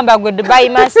bakugamba gwe Dubai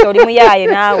Monster oli muyaaye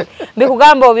naawe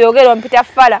mbikugamba obyogera ompita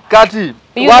ffala kati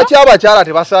lwaki abakyala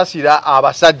tebasaasira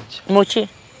abasajja muki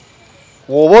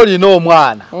woba olina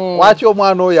omwana lwaki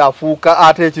omwana oyo afuuka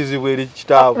ate ekizibu eri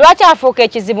kitaawe lwaki afuuka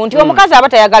ekizibu nti omukazi aba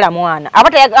tayagala mwana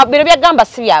bino byagamba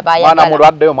si byabayagala mwana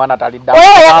mulwaddeyo omwana talidda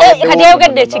kati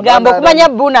yayogedde ekigambo okumanya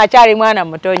Bruno akyali mwana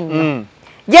muto nnyo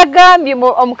yagambye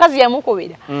omukazi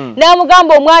yamukubira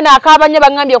n'amugamba omwana akaaba nnyo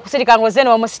bagambye okusirika ngoze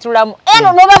n'omusitulamu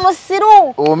eno noba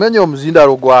musiru omenya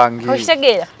omuzindalo gwange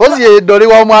okitegeera ozi yeddoli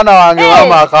wa mwana wange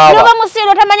wama akaaba noba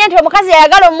musiru otamanya nti omukazi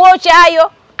yayagala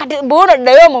omwokyayo kati Bruno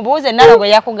ddayo omubuuze Nalongo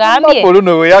yakugambye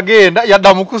Bruno we yagenda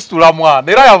yadda mu kusitula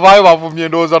mwana era yavaayo bavumye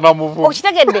ndowooza namuvumu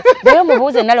okitegedde ddayo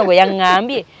omubuuze Nalongo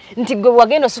yaŋŋambye nti gwe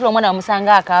wagenda ositula omwana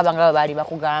wamusanga akaaba nga bwe baali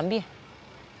bakugambye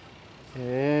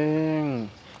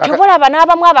Chobola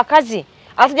n'abamu abakazi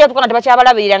atujja tukona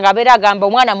tebakyabalabirira ng'abeera agamba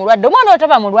omwana mulwadde omwana oyo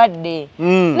taba mulwadde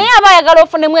naye aba ayagala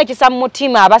ofunemu ekisa mu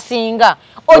mutima abasinga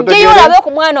ojjeyo olabe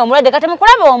ku mwana omulwadde kati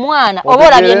mukulaba omwana oba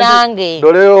olabye nange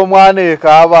doleyo omwana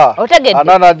ekaaba otegedde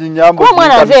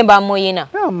omwana nze mba muyina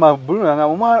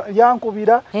Bruno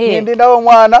yankubira ngendayo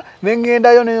omwana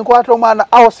nengendayo nenkwata omwana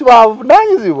awo si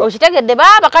bavunanyizibwa okitegedde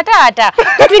baba kataata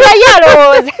katwinayo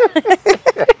alowooza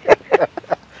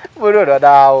Bruno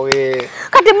dawe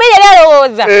kati mmere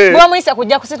alowooza bwamuyisa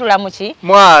kujja kusitula muki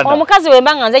omukazi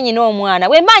wemba nga nze nyina omwana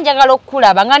wemba njagala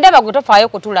okukulaba nga ndaba gwe tofaayo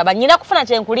kutulaba nyina kufuna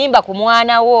kyenkulimba ku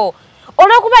mwana wo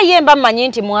olw'okuba yemba mmanyi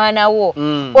nti mwana wo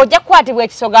ojja kukwatibwa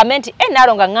ekisogambe nti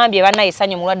Nalongo ngambye bannaye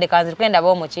essanyu mulwadde kanzi twendaba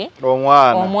omuki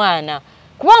omwana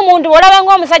kuba omuntu olaba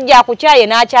ng'omusajja akukyaye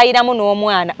n'akyayiramu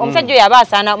n'omwana omusajja oyo aba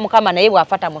asaana mukama naye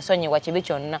bw'afata musonyiwa kibi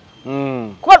kyonna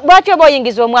lwaki oba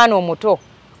oyingiza omwana omuto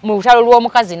mu lutalo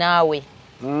lw'omukazi naawe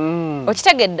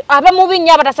okitegedde aba mubi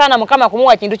nnyo abatasaana mukama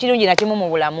kumuwa kintu kirungi na kimu mu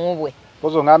bulamu bwe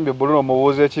pozo ngambye Bruno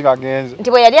mubuuze ki ngagenze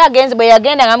nti bwe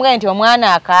yagenda ngambye nti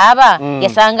omwana akaaba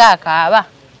yasanga akaaba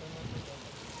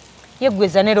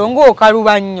yeggweza ne longo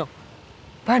okaluba nnyo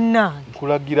bannange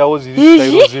kulagirawo ziri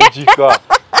sitayiro z'ekika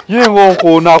yengo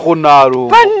nkoonako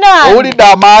Nalongo owulidde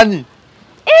amaanyi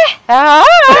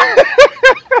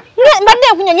mbadde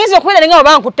nkunyanyeza okubeera nga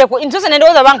bankutteku nsose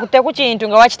nendowooza bankutteku kintu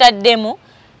nga wakitaddemu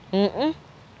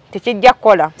tekijja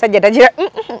kukola sajja tagira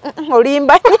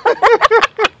olimba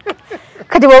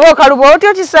kati bw'oba okaluba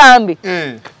otyo kisambi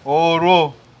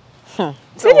olwo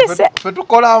fe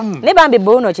tukolamu ne bambi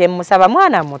Bruno kyemusaba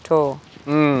mwana muto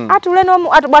atule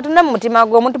bwatune mu mutima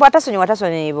gwe omuntu bw'atasonyiwa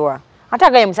tasonyibwa ate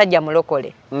agaye musajja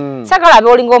mulokole sagala abe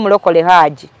olinga omulokole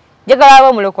Haji njagala abe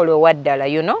omulokole owaddala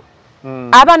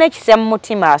aba n'ekisa mu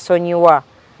mutima asonyiwa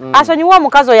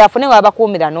omukazi oyo afune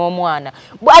wabakuumira n'omwana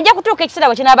ajja kutuuka ekiseera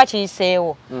bwe kinaaba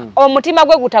kiyiseewo omutima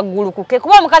gwe gutaggulukuke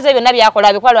kuba omukazi ebyo byonna byakola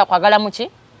abikola lwakwagala muki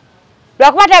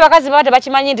lwakuba ate abakazi baba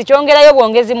tebakimanyi nti kyongerayo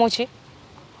bwongezi muki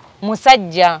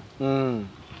musajja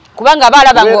kubanga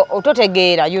balaba ngo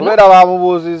ototegeera kubeera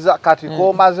bamubuuziza kati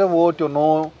komaze bwotyo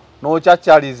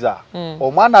n'okyakyaliza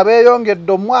omwana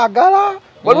beeyongedde omwagala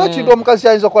waliwo ekintu omukazi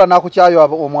kyayinza okukola n'akukyayo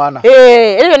omwana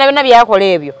ebyo byonna byakola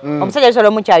ebyo omusajja bisobola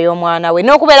omukyayo omwana we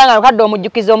n'okubeera nga kadde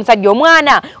omujjukiza omusajja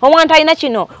omwana talina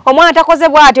kino omwana takoze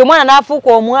bw'ati omwana n'afuuka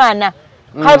omwana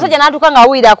kale omusajja n'atuuka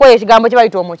ng'awulirako ekigambo kye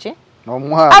bayita omuki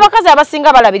abakazi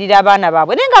abasinga balabirira abaana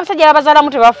baabwe naye nga abasajja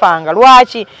abazaalamu tebafanga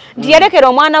lwaki nti yalekera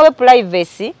omwana we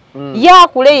privacy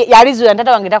yakule yalizuula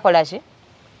ntata wange takola ki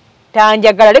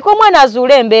tanjagala leka omwana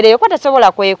azuule embeera eyo kuba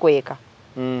tasobola kwekweka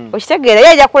okitegeera ye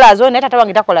ajja kulaazo naye tata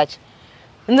wange takola ki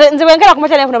nze bwenkera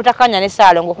kumakya nenfuna butakanya ne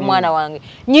Ssaalongo ku mwana wange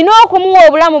nyina okumuwa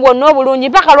obulamu bwonna obulungi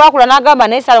mpaka lwakula n'agamba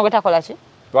naye Ssaalongo takola ki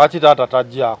lwaki taata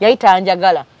tajjako yali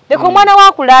tanjagala leka omwana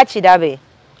wakula akirabe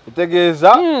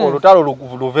kitegeeza olutalo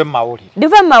luve mu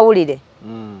mawulire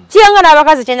kiyanga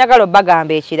n'abakazi kyenjagala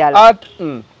obbagamba ekirala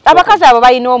abakazi abo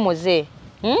balina omuze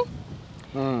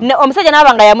omusajja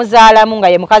n'aba nga yamuzaalamu nga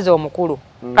ye mukazi omukulu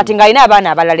kati ng'alina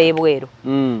abaana abalala ebweru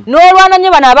n'olwana nnyo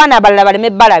bano abaana abalala baleme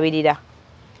balabirira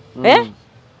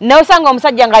n'osanga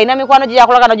omusajja ng'alina mikwano gye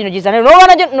yakolagana gino gizane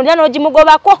n'olwana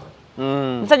n'ogimugobako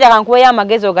omusajja kankuweyo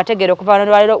amagezi ogategeera okuva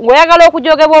nolwaliro ng'oyagala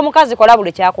okujogebwa omukazi kola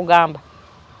buli kyakugamba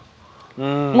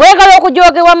ng'oyagala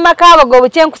okujogebwa mu makaabo ge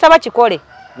obukyenkusaba kikole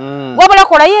wabula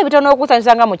kolayo ebitono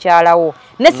okusanyusa nga mukyalawo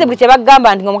ne si buli kye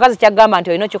bagamba nti ng'omukazi kyagamba nti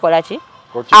olina okikola ki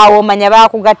awo omanya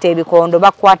bakugatta ebikondo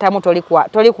bakukwatamu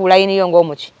toli ku layiniyo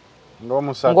ng'omuki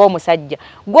ng'omusajja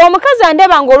gwe omukazi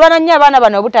andeba ng'olwana nnyo abaana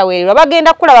bano obutaweererwa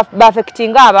bagenda kukula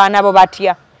bafekitinga abaana bo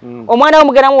batya omwana we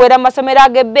mugenda muweera mu masomero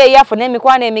ag'ebbeeyi afune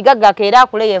emikwano emigagga akeera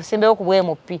akule yeesimbewo ku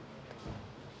bwemupi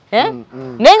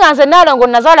naye nga nze Nalongo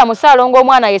nazaala mu Ssaalongo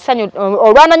omwana yesanyu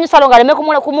olwana nnyo Ssaalongo aleme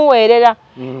kumuweerera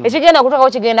ekigenda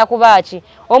okutuukawo kigenda kubaaki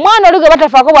omwana oli gwe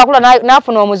batafaako bwakula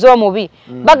n'afuna omuze omubi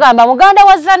bagamba muganda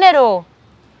wa Zanero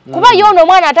kuba yono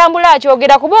omwana atambula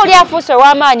akyogera kuba oli afuuse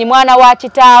ow'amaanyi mwana wa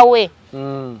kitaawe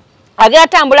agera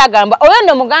tambula agamba oyo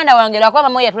ndo muganda wange lwakuba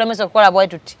mama yatulemesa okukola bwe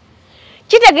tuti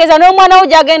kitegeeza n'omwana wo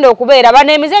gyagenda okubeera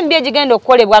bano emize mbi egigenda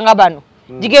okukolebwa nga bano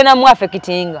gigenda mu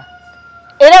affectinga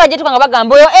era bajetuka nga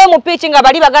bagamba oyo MP nga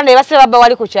bali baganda ebase baba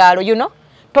wali ku kyalo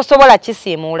tosobola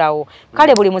kisiimuulawo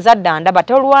kale buli muzadde andaba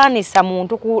tolwanisa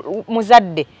muntu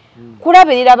muzadde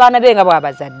kulabirira abaana be nga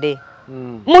bw'abazadde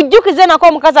mujjukize nako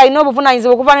omukazi alina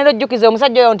obuvunaanyizibwa okuva nero ojjukize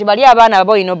omusajja oyo nti bali abaana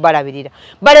babo olina obbalabirira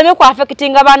baleme ku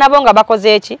affectinga abaana bo nga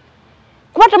bakoze eki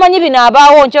kuba tomanyi bino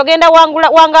abaawo nti ogenda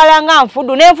wangaala nga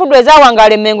nfuddu n'enfuddu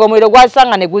ezawangaala emmengo omuliro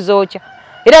gwasanga ne guzookya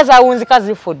era zaawunzika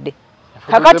zifudde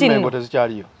kakati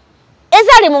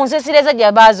ezaali mu nsisiro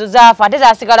ezajja baazo zaafa ate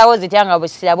zaasigalawo zitya nga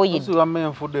busira buyidde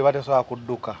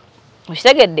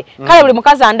okitegedde kale buli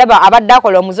mukazi andaba abadde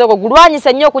akola omuzogo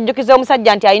gulwanyisa nnyo okujjukiza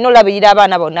omusajja nti alina olabirira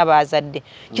abaana bonna baazadde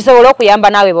kisobola okuyamba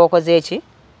naawe b'okoze eki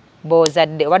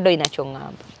b'ozadde obadde olina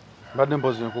ky'oŋŋamba mbadde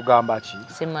mpozi nkugamba ki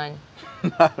simanyi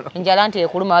njala nti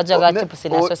ekuluma wajaga chipusi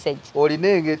na sausage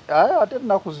olinenge ate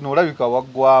ennaku zino olabika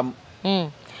waggwamu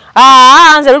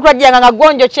nze lutwajjanga nga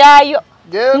gonjo kyayo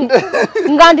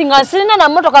nga nti nga sirina na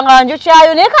mmotoka nga njo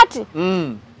kyayo naye kati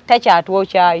takyatuwo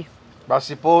kyayo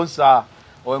basiponsa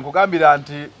oyo nkugambira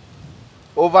nti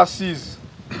overseas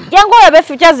jangu olabe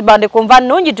futures band kunva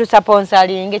nnungi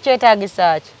tusaponsalinge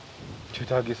kyetaagisa ki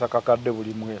kyetaagisa kakadde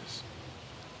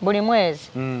buli mwezi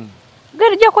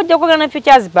gero jakojja kugana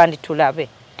futures band tulabe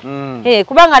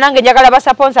kubanga nange njagala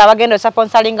basaponsa abagenda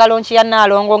osaponsalinga lonchi ya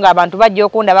Naalongo nga abantu bajja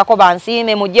okundabako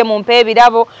bansiime mujje mumpe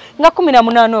ebirabo nga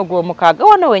 18 ogw'omukaaga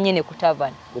wano wenyine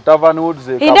kutavani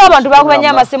inda abantu bakubanya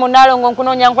amasimu Naalongo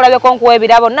nkunoonya nkulabeko nkuwa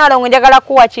ebirabo Naalongo njagala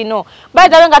kuwa kino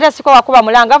bazabe nga ate siko wakuba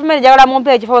mulanga gavumenti njagala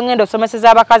mumpe ekifo ngenda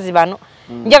osomeseza abakazi bano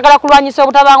njagala kulwanyisa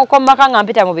obutabanguko mu maka nga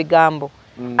mpita mu bigambo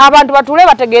abantu batule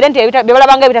bategeere nti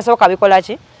byebalabanga ebitasoboka bikola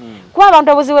ki kuba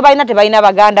abantu obuzibu balina tebalina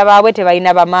baganda baabwe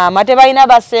tebalina bamaama tebalina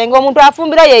basenga omuntu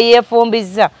afumbira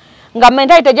yeyeefumbiza nga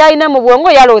mentality gyalina mu bwongo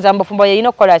yalowooza mbufumbo yeyina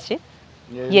okukola ki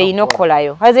yeyina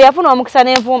okukolayo aze yafuna omukisa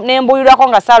nembulirwako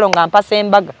nga saalo nga mpasa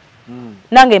embaga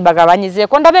nange embaga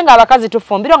banyizeeko ndabe nga abakazi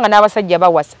tufumbirwa nga n'abasajja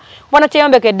bawasa bona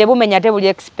kyeyombekedde bumenya te buli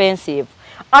expensive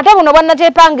ate buno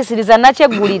bwannakyepangisiriza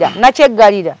nakyeggulira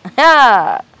nakyeggalira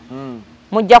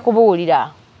mujja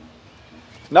kubuulira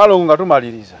Naalongo nga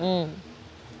tumaliriza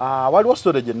waliwo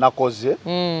story gye nakoze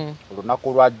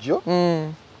olunaku lwajjo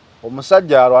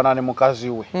omusajja alwana ne mukazi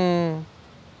we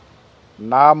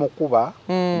n'amukuba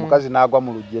omukazi n'agwa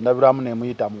mu luggi endabiramu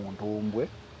nemuyita mu ntumbwe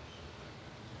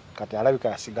kati alabika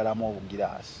yasigalamu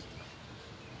obugiraasi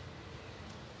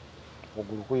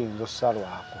ogulu kuyinza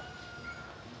ossalwako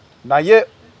naye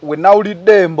we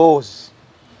nawulidde emboozi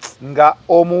nga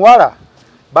omuwala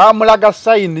bamulaga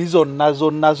sayini zonna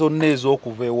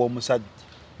ez'okuva ew'omusajja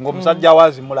ng'omusajja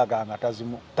wazimulaga nga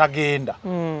tagenda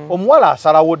omuwala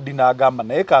asalawo ddi n'agamba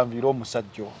naye kanviira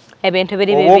omusajja ebintu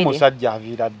biri bibiri oba omusajja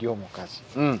aviira ddi omukazi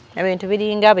ebintu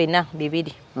biringa bina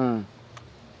bibiri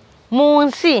mu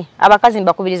nsi abakazi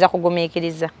mbakubiriza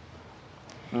kugumiikiriza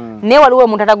naye waliwo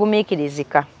omuntu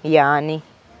atagumiikirizika yaani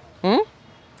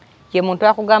ye muntu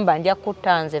akugamba nja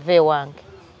kutta nze ve wange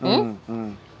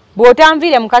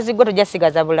bw'otanviire mukazi gwe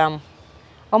tojasigaza bulamu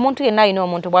omuntu yenna alina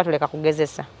omuntu bwatuleka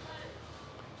kugezesa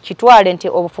kitwale nti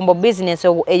obufumbo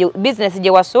bizinesi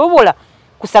gye wasuubula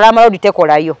kusala amalodi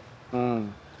tekolayo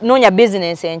noonya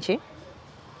bizinesi enki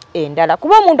endala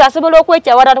kuba omuntu asobola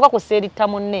okwekyawala atuka kuseerita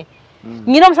munne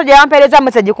nyina omusajja yampeereza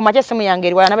message ku makya essimu yange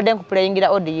eriwala nabadde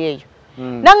nkupuleyingira odi eyo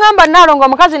nangamba Naalongo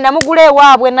omukazi namugula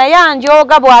ewaabwe naye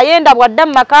anjooga bw'ayenda bwadda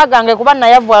mu maka gange kuba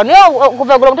nayavula naye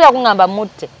okuva eggulo omuntu yakungamba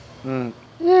mutte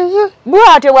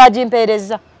bw'atyo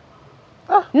bw'agimpeereza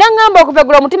nangamba okuva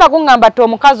eggulo omutima gungamba tte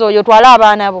omukazi oyo twale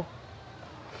abaana bo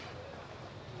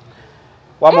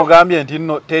wamugambye nti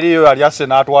nno teriyo yali asse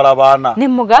n'atwala baana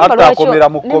nemugamba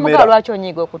lwaki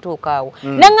onyiiga okutuuka awo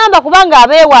nangamba kubanga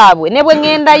abeewaabwe ne bwe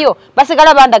ŋŋendayo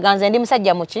basigala bandaganze ndi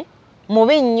musajja muki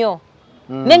mubi nnyo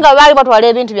naye nga baali batwala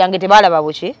ebintu byange tebaalaba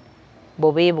buki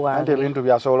bubi bwange ebintu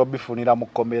byasobola obifunira mu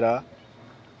kkomera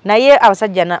naye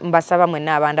abasajja mbasaba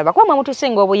mwenna abandaba kuba mwe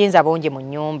mutusinga obuyinza bungi mu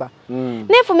nnyumba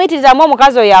neefumiitirizamu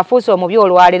omukazi oyo afuuse omubi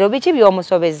olwaleero biki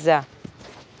by'omusobezza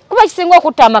kuba kisinga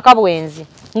okutta amaka bwenzi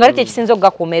nga lekyo ekisinza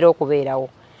okugakuumera okubeerawo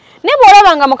naye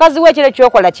bw'olaba nga mukazi we ekiro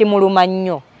kyokola kimuluma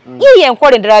nnyo yiye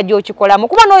enkola endala gy'okikolamu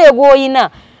kuba n'oyo gw'oyina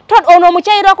ono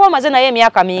omukyayirwako omaze naye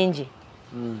emyaka mingi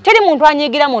teri muntu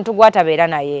anyiigira muntu gw'atabeera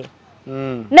naye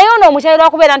naye ono omukyayirwa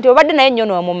kubeera nti obadde naye nnyo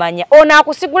n'omumanya ono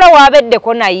akusigula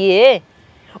waabeddeko naye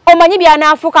omanyi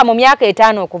by'anaafuuka mu myaka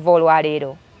 5 okuva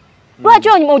olwaleero lwaki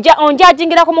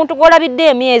onjajingira ku muntu gw'olabidde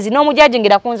emyezi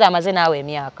n'omujajingira ku nze amaze naawe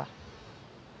emyaka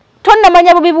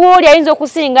tonnamanya bubi bw'oli ayinza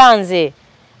okusinga nze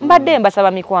mbadde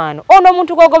mbasaba mikwano ono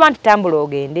omuntu gogoba nti tambula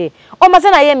ogende omaze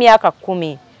naye emyaka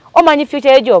 10 omanyi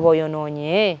future ye gyoba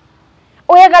oyonoonye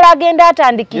oyagala agenda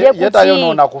atandikire kuki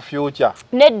yetayonoona ku future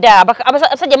nedda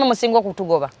abasajja mu musingo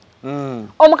okutugoba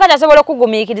omukazi asobola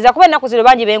okugumiikiriza kuba ennaku zino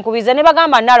bangi benkubiza ne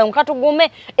bagamba nalo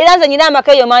nkatugume era nze nyina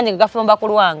amakeeyo mangi gafumba ku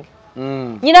lwange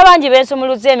nyina bangi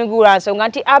bensumuluza emigula nsonga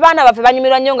nti abaana baffe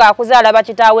banyumirwa nnyo ng'akuzaala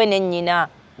bakitaawe ne nnyina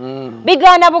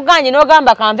bigaana buganyi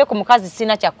n'ogamba kanve ku mukazi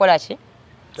sina kyakola ki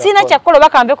sina kyakola oba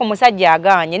kanve ku musajja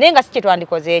aganye naye nga si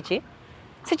kyetwandikoze eki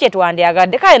si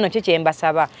kyetwandyagadde kale no ki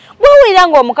kyembasaba bwowulira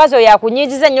ng'omukazi oyo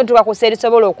akunyiiziza nnyo tukakusa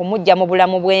erisobola okumujja mu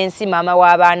bulamu bw'ensi maama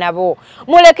w'abaana bo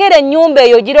mulekere ennyumba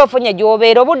eyo gira ofunye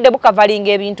gy'obeera obudde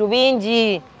bukavalinga ebintu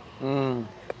bingi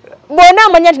bw'ona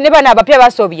amanya nti ne bano abapya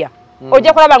basobya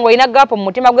ojja kulaba ng'olina gaapu mu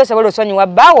mutima gwesobola osonyiwa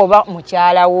bbaawo oba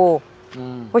mukyalawo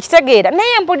okitegeera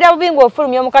naye mpulira bubi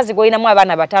ng'ofulumya omukazi gw'olinamu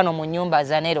abaana 5 mu nnyumba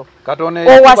zanero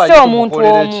owase omuntu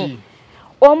omu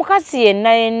omukazi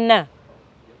yenna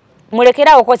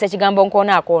mulekerawo okukozesa ekigambo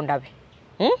nkoonaako ndabe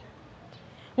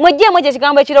mwejjeemu ekyo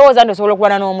ekigambo ekirowooza nti osobola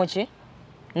okulwana n'omuki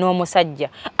n'omusajja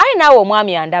ayi naawe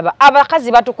omwami andaba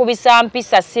abakazi batukubisa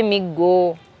mpisa si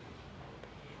miggo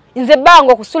nze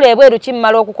bbanga okusula ebweru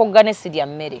kimmala okukoggana esirya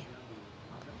mmere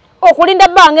okulinda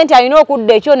bbanga nti alina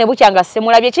okudda ekyo ne bukya nga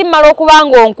semulabye kimmala okuba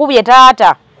ng'onkubye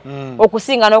taata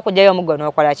okusinga n'okugyayo omuggo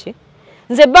n'okola ki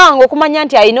nze bbanga okumanya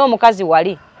nti alina omukazi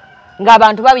wali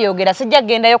ng'abantu babyogera sijja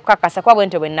kugendayo kukakasa kwa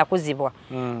bwentyo bwe nnakuzibwa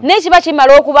n'ekiba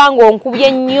kimala okuba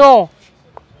ng'onkubye nnyo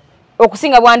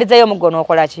okusinga bwandizayo omuggo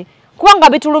n'okola ki kubanga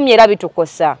bitulumye era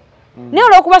bitukosa naye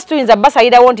olw'okuba situyinza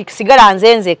basalirawo nti kisigala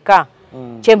nze nzekka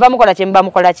kyenva mukola kyemba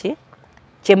mukola ki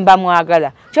kyemba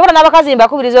mwagala kyobola n'abakazi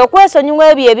mbakubiriza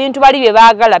okwesonyiwa ebyo ebintu bali bye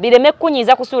baagala bireme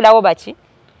kunyiiza kusuulawo baki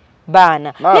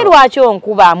baana ne lwaki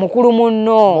onkuba mukulu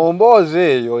munno mu mboozi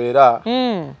eyo era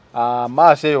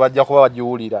maaso eyo bajja kuba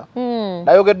bagiwulira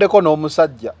nayogeddeko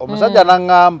n'omusajja omusajja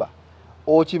n'aŋŋamba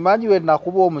okimanyi we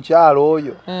nakuba omukyalo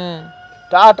oyo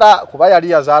taata kuba yali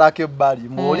yazaalako ebbali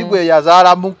mwoli gwe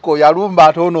yazaala mukko yalumba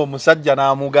ate ono omusajja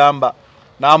n'amugamba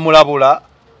n'amulabula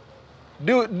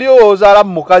ddi ozaala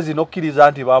mu mukazi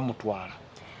n'okkiriza nti baamutwala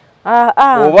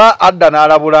oba adda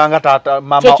n'alabulanga taata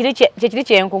mama kyekiri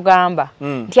kyenkugamba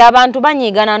nti abantu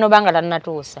banyiigana noba nga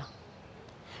tannatuusa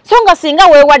so nga singa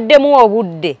weewaddemu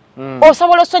obudde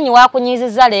osobola osonyiwa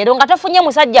akunyiiziza leero nga tofunye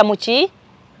musajja muki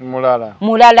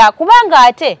mulala kubanga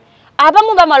ate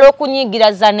abamu bamala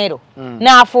okunyiigira zanero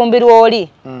n'afumbirwa oli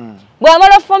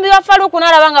bw'amala ofumbirwa faluuku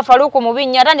n'alaba nga faluuku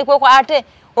mubinnya atandika ate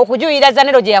okujuyira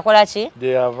zanero gye yakola ki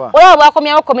olaba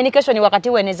bwakomyawo communication wakati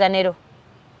we ne zanero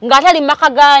ng'atali maka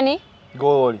gaani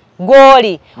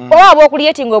gooli olaba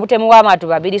okulyetinga obutemu bw'abantu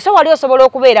babiri so wali osobola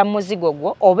okubeera mu muzigo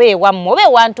gwo oba ewammwe oba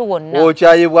ewantu wonna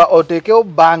okyayibwa oteekewo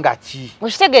bbanga ki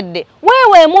okitegedde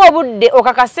weeweemu obudde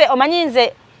okakase omanyi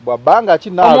nze bwabbanga ki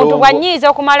omuntu bwanyiiza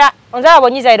okumala onzaba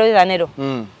bwonyiiza ero zanero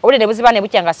obudde ne buziba ne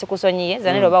bukya nga sikusonyiye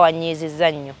zanero oba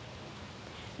wanyiizizza nnyo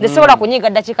nze sobola kunyiiga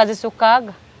ddakiika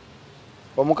zisukkaaga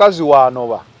omukazi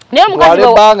wanoba naye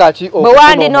omukazi bwe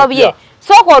wandinobye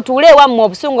sooka otuule ewammwe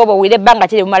obusungu obwo owuire ebbanga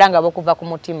kiri bumala nga bokuva ku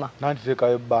mutima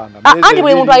anti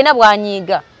buli muntu alina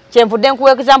bwanyiiga kyenvudde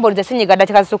nkuwa example nze sinyiiga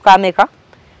ddakiika zisukka ameka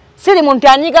siri muntu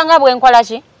anyiiga nga bwenkola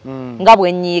ki nga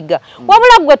bwenyiiga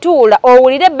wabula gwe tuula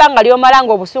owulire ebbanga lyomala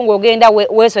nga obusungu ogenda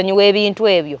weesonyiwa ebintu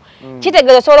ebyo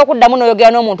kitegeeza osobola okuddamu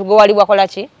n'oyogera n'omuntu gwe wali wakola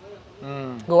ki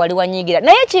gwe wali wanyiigira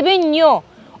naye kibi nnyo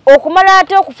okumala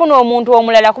ate okufuna omuntu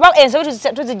omulala kuba ensobi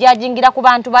tuzijajingira ku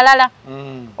bantu balala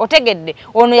otegedde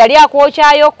ono yali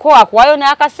akwokyayokko akuwayo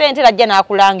n'akasente rajja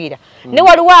n'akulangira ne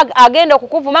waliwo agenda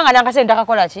okukuvuma nga n'akasente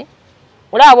takakola ki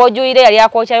olaba bw'ojuyire yali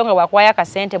akwokyayo nga bwakuwayo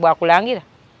akasente bwakulangira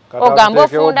ogamba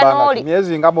ofunda n'oli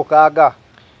myezi nga 6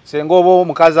 senga oba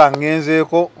omukazi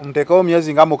angenzeeko ntekewo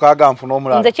myezi nga 6 nfuna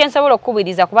omulala nze kyensobola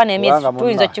okukubiriza kuba n'emyezi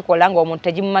tuyinza okukikola ng'omuntu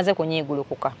tegimumaze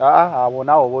kunyiigulukuka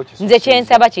nze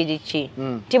kyensaba kiri ki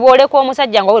ti bw'oleka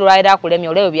omusajja nga olwalira akulemye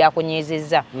olebyo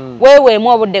byakunyiizizza weeweemu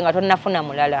obudde nga tonnafuna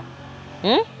mulala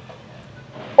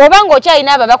oba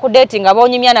ng'okyalina abo abakudeetinga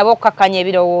boonyumya nabo okukakkanya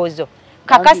ebirowoozo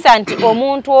kakasa nti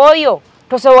omuntu oyo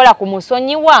tosobola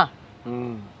kumusonyiwa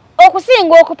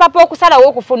okusinga okupapa okusalawo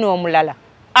okufuna omulala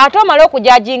ate omala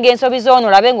okujajinga ensobi z'ono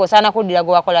olabe ng'osaana kuddira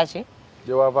gwe wakola ki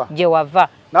gye wava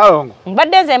nalongo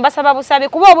mbadde nze mbasaba busabi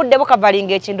kuba obudde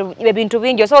bukavalinga ebintu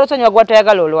bingi osobola osonyiwa gwe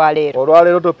toyagala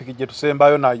olwaleero topiki gye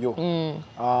tusembayo nayo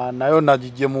nayo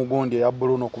nagijje mu gundi eya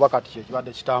Bruno kuba kati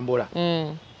kyekibadde kitambula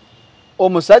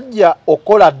omusajja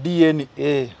okola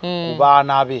DNA ku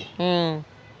baana be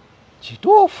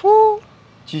kituufu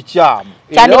kikyamu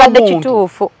kyandibadde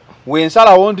kituufu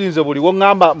wensalawo nti nze buliwo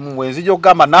ŋŋamba wenzija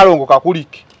okugamba nalongo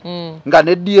kakulike nga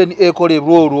ne DNA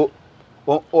ekolebwa olwo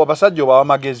abasajja oba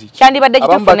amagezi kyandibadde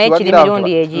kitufuna ekiri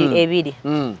mirundi ebiri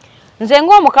nze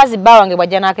ng'omukazi bba wange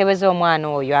bw'ajja n'akebeza omwana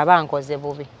oyo aba nkoze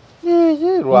bubi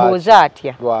mbuuza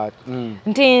atya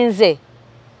nti nze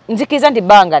nzikiriza nti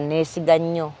bba nga neesiga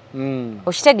nnyo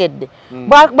okitegedde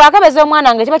bw'akebeza omwana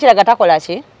wange kiba kiraga takola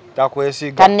ki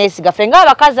tanneesiga ffe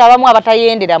ng'abakazi abamu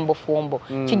abatayendera mu bufumbo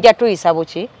kijja tuyisa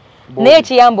buki naye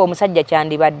ekiyamba omusajja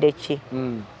kyandibadde ki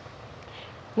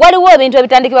waliwo ebintu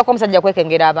ebitandikibwako omusajja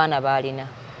kwekengera abaana baalina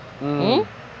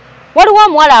waliwo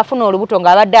omuwala afuna olubuto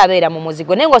ng'abadde abeera mu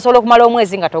muzigo naye ng'osobola okumala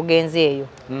omwezi nga togenze eyo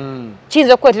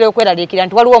kiyinza okukwetera okweraliikira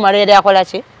nti waliwo omala yali akola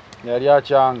ki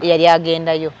yali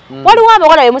agendayo waliwo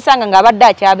abawala bemusanga ng'abadde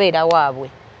akyabeera waabwe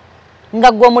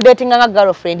nga gwe omudeetinga nga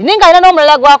girlfriend naye ng'alina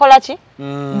n'omulala gwakola ki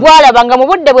gwalaba nga mu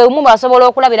budde bwe bumu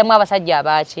basobola okulabiramu abasajja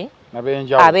abaaki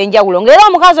ab'enjawulo ng'era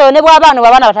omukazi oyo ne bw'abaana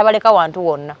abaana batabaleka wantu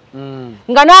wonna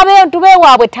nga n'abantu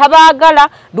beewaabwe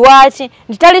tabaagala lwaki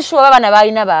nti talisuwa abaana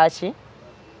baalina baaki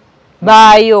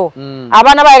baayo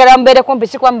abaana baayagala mubeere kumpi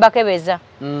si kuba mubakebeza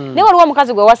naye waliwo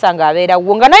omukazi gwe wasanga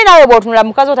abeerawo nga naye naawe bw'otunula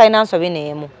mukazi otalina nsobi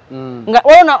n'emu nga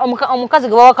olona omukazi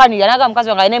gwe bawakanirira naga mukazi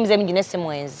wange alina emize mingi n'essimu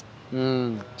enzi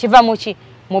kiva muki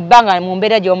mu bbanga mu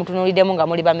mbeera gy'omutunuuliddemu nga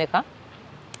muli bameka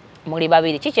muli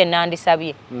babiri kiki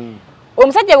ennandisabye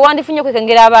omusajja bwe wandifunye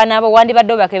okwekengera abaana abo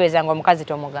wandibadde obakebeza nga omukazi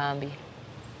tomugambye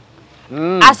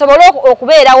asobole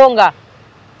okubeerawo nga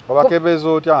obakebeza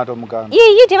otya nga tomugambye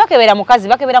yiyi tebakebera mukazi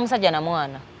bakebera musajja na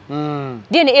mwana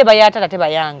dini eba yatata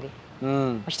tebayange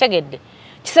okitegedde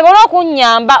kisobole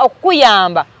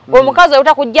okukuyamba omukazi oyo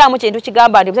takujjaamu kintu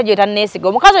kigamba nti musajja oyo tanneesiga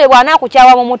omukazi oyo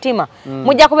bw'anaakukyawa mu mutima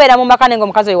mujja kubeera mu maka nga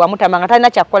omukazi oyo wamutama nga talina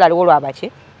kyakukola aliwo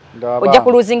lwabaki ojja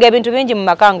kuluzinga ebintu bingi mu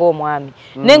maka ng'omwami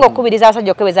naye ng'okukubiriza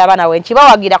abasajja okukebeza abaana we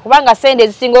nkibawagira kubanga sente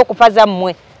ezisinga okufa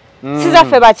zammwe si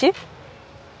zaffe baki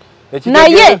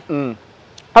naye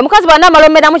omukazi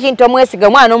bw'anaamala kintu omwesiga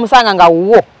omwana omusanga nga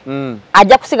wuwo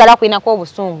ajja kusigala kulinako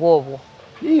obusungu obwo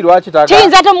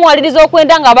kiyinza tomuwaliriza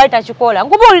okwenda nga bali takikola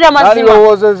nkubuulira mazima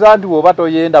lowoozeza nti bw'oba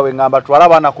toyenda we ngamba twala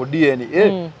abaana ku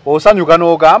DNA osanyuka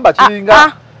n'ogamba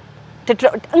kiringa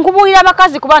nkubuulira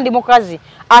abakazi kuba ndi mukazi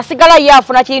asigala ye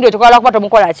afuna kirindi etukola kuba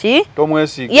tomukola ki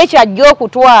tomwesiga ye kyajja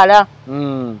okutwala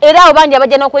era abo bangi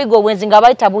abajja n'okuyiga obwenzi nga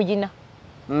bayita buyina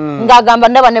ng'agamba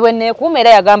ndaba ne bwe neekuuma era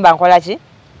yagamba nkola ki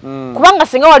kubanga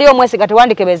singa wali omwesiga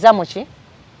tewandikebeza muki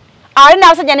ali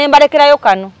n'abasajja ne mbalekerayo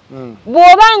kano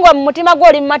bw'obanga mu mutima gwe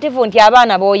oli mumativu nti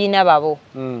abaana b'oyina babo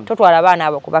totwala abaana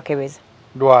abo kubakebeza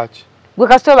lwaki gwe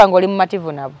kasita oba nga oli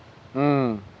mumativu nabo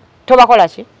tobakola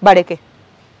ki baleke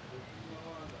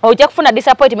ojja kufuna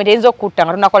disappointment eyinza okukutta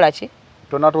nga tonakola ki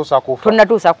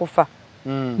tonatuusa kufa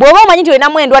bw'oba omanyi nti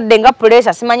olinamu endwadde nga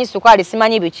puleesa simanyi sukaali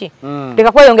simanyi biki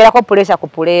leka kweyongerako puleesa ku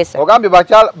puleesa ogambye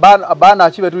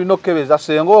baana ki be tulina okukebeza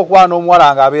senga okwana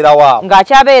omuwala ng'abeera waabwe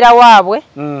ng'akyabeera waabwe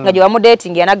nga gye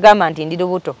bamudeetingi yanagamba nti ndi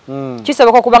lubuto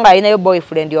kisoboka okuba ng'alinayo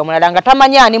boyfriend omulala nga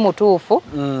tamanyi ani mutuufu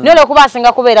naye olwokuba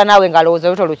asinga kubeera naawe ng'alowooza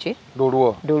luto luki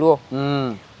lulwo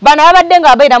bano babadde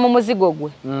ng'abeera mu muzigo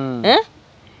gwe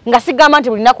nga sigamba nti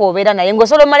buli nnaku obeera naye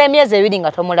ng'osobola omala emyezi 2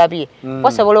 nga tomulabye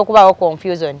wasobola okubaawo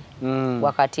confusion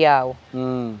wakati awo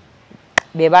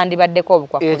be bandibaddeko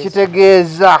obukwakuliza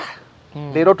ekitegeeza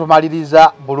leero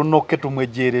tumaliriza Brunokke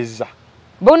tumwejjeereza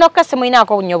Brunokke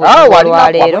simulinaako nnyo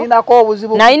olwaleero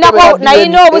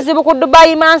nalina obuzibu ku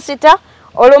Dubai Mansita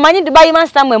olumanyi Dubai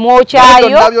Mansita mwe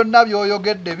mwokyayo byonna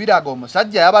byoyogedde biraga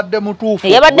omusajja yabadde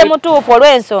mutuufu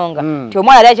olw'ensonga nti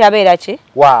omwana yali akyabeera ki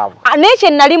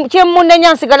naye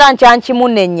kyemunenya nsigala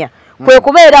nkyankimunenya kwe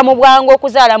kubeera mu bwangu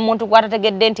okuzaala mu muntu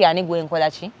gwatategedde nti ani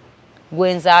gwenkola ki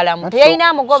gwenzaalamu teyalina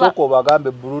amugoba soko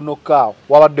bagambe Brunokke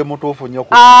wabadde mutuufu nnyo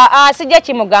sijja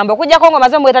kimugamba okujjako nga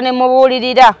maze mubweta ne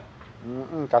mubuulirira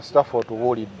kasita fo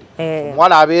tubuulidde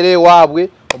omuwala abeera ewaabwe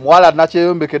omuwala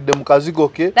nakyeyombekedde mu kazigo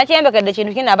ke nakyeyombekedde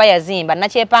kintu kina aba yazimba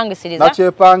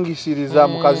nakyepangisiriza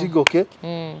mu kazigo ke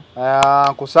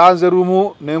nkusanze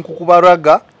lumu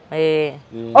nenkukubaraga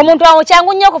omuntu awo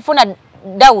kyangu nnyo okufuna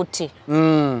dawuti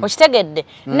okitegedde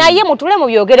naye mutule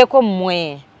mubyogereko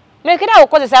mmwe mulekerawo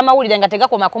okukozesa amawulire nga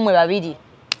tegakomako mmwe babiri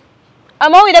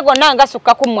amawulire gonna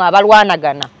ngasukka ku mmwe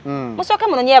abalwanagana musooke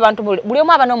munonye abantu buli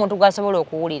omu aba n'omuntu gwasobola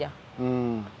okuwulira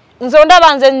nze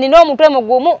ondaba nze nina omutwe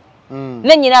mugumu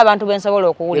nenyina abantu bensobola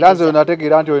okuwulira era nze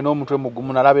nategeera nti olina omutwe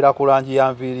mugumu nalabira ku langi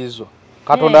ya nviirizo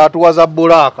Katonda yatuwaza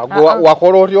bbulaaka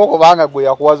wakola otya okubanga gwe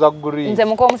yakuwaza green nze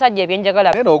muko omusajja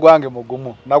ebyenjagala naye n'ogwange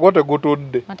mugumu nagwo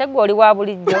tegutudde ate gwe oli wa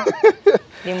bulijjo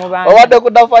obadde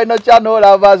ku The Final Channel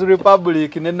Lovers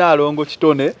Republic ne Nalongo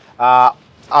Kitone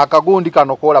akagundi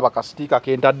kano kola bakastika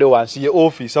kentadde wansi ye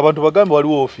office abantu bagambe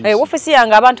waliwo office office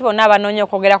yange abantu bonna abanoonya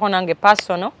okwogerako nange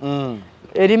personal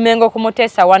Erimengo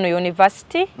kumutesa wano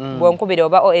university bwonkubira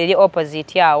oba eri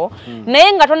opposite yawo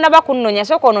naye nga tonnaba kunnonya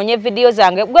soko ononye video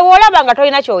zange gwe wolaba nga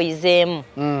tolina kyoyizeemu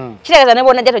kitegeeza ne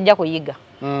bonna tojja kuyiga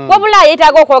wabula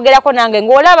yetaaga okwogerako nange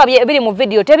ng'olaba biri mu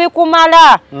video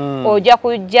tebikumala ojja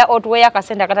kujja otuweyo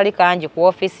akasente akatali kangi ku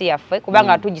office yaffe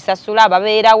kubanga tugisasula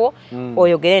ababeerawo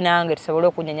oyogere nange tusobole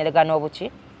okunyonyerega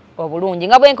n'obuki obulungi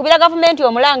nga bwe nkubira gavumenti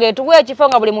omulange etuwe ekifo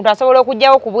nga buli muntu asobola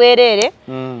okujjawo ku bwereere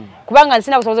kubanga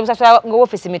nsina kusoboza busasula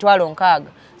office mitwalo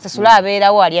nkaaga sasula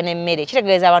abeerawo alya n'emmere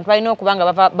kitegeeza abantu balina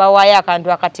okubanga bawaayo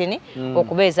akantu akatini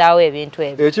okubeezaawo ebintu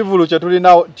ebyo ekivulu kye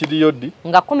tulina kiriyo ddi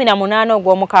nga 18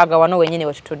 ogw'omukaaga wano wenyini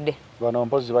we tutudde bano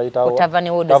mpozi bayitawo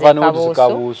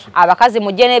Kabuusu abakazi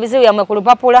mujje n'ebizibu yammwe ku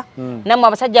lupapula nammwe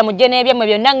abasajja mujje n'ebyammwe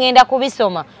byonna ngenda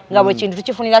kubisoma nga buli kintu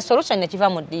tukifunira solution ne kiva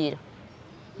mu ddiiro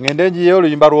ngende njiye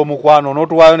oluyimba lw'omukwano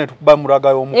n'otuwaayo ne tukuba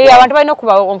muragayo omukwano abantu balina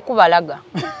okubalaga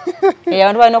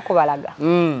abantu balina okubalaga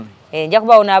nja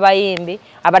kubawo n'abayimbi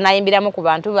abanayimbiramu ku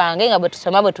bantu bange nga bwe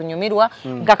tusoma bwe tunyumirwa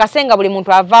nkakasenga buli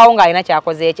muntu avaawo ng'alina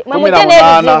kyakoze eki mwe mujje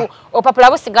n'ebizibu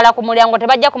opapula busigala ku mulyango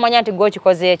tebajja kumanya nti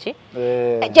gw'okikoze eki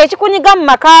kyekikunyiga mu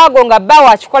makaago nga bba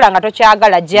wakikola nga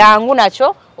tokyagala jangu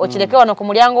nakyo okireke wano ku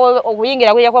mulyango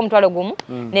okuyingira kuyako omutwalo gumu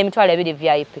n'emitwalo 2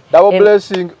 VIP. Double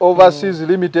Blessing Overseas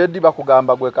Limited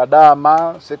bakugamba gwe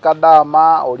Kadaama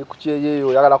Sekadaama oli ku kyeyeyo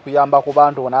oyagala kuyamba ku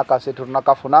bantu bona akasete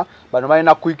tunakafuna bano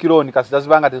balina quick loan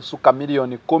kasitazibanga tesuka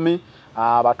milioni 10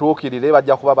 batuukirire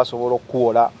bajja kuba basobola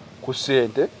okuwola ku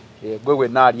sente gwe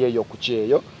naali eyo ku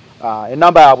kyeyo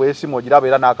enamba yaabwe esimu ogiraba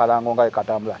era n'akalango nga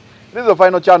ekatambula. This is the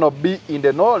final channel B in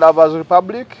the No Lovers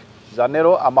Republic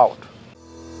Zanero amount.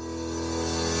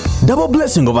 Double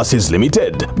Blessing Overseas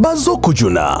Limited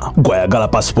bazokujuna gwayagala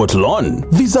passport loan,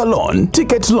 visa loan,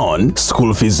 ticket loan,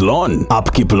 school fees loan,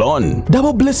 upkeep loan.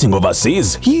 Double Blessing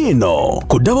Overseas yino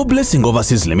ku Double Blessing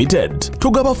Overseas Limited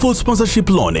tugaba full sponsorship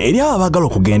loan eri abagala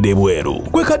okugenda ebweru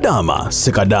gwe Kadaama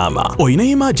Sekadaama oyina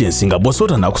emergency nga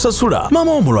bosota na kusasula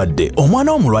mama omulwadde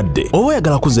omwana omulwadde oba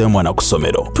oyagala kuzayo mwana ku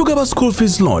ssomero tugaba school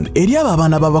fees loan eri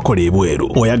abaana babakola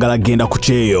ebweru oyagala genda ku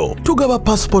kyeyo tugaba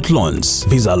passport loans,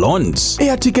 visa loans,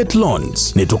 air ticket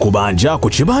loans ne tukubanja ku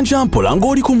kibanja mpola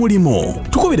ng'oli ku mulimu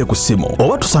tukubire ku ssimu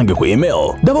oba tusange ku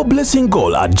email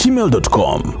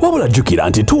doubleblessinggoal@gmail.com wabula jjukira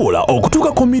nti tuwola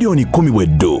okutuuka ku milioni 10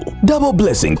 bweddu. Double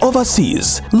Blessing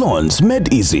Overseas Loans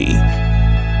Made Easy.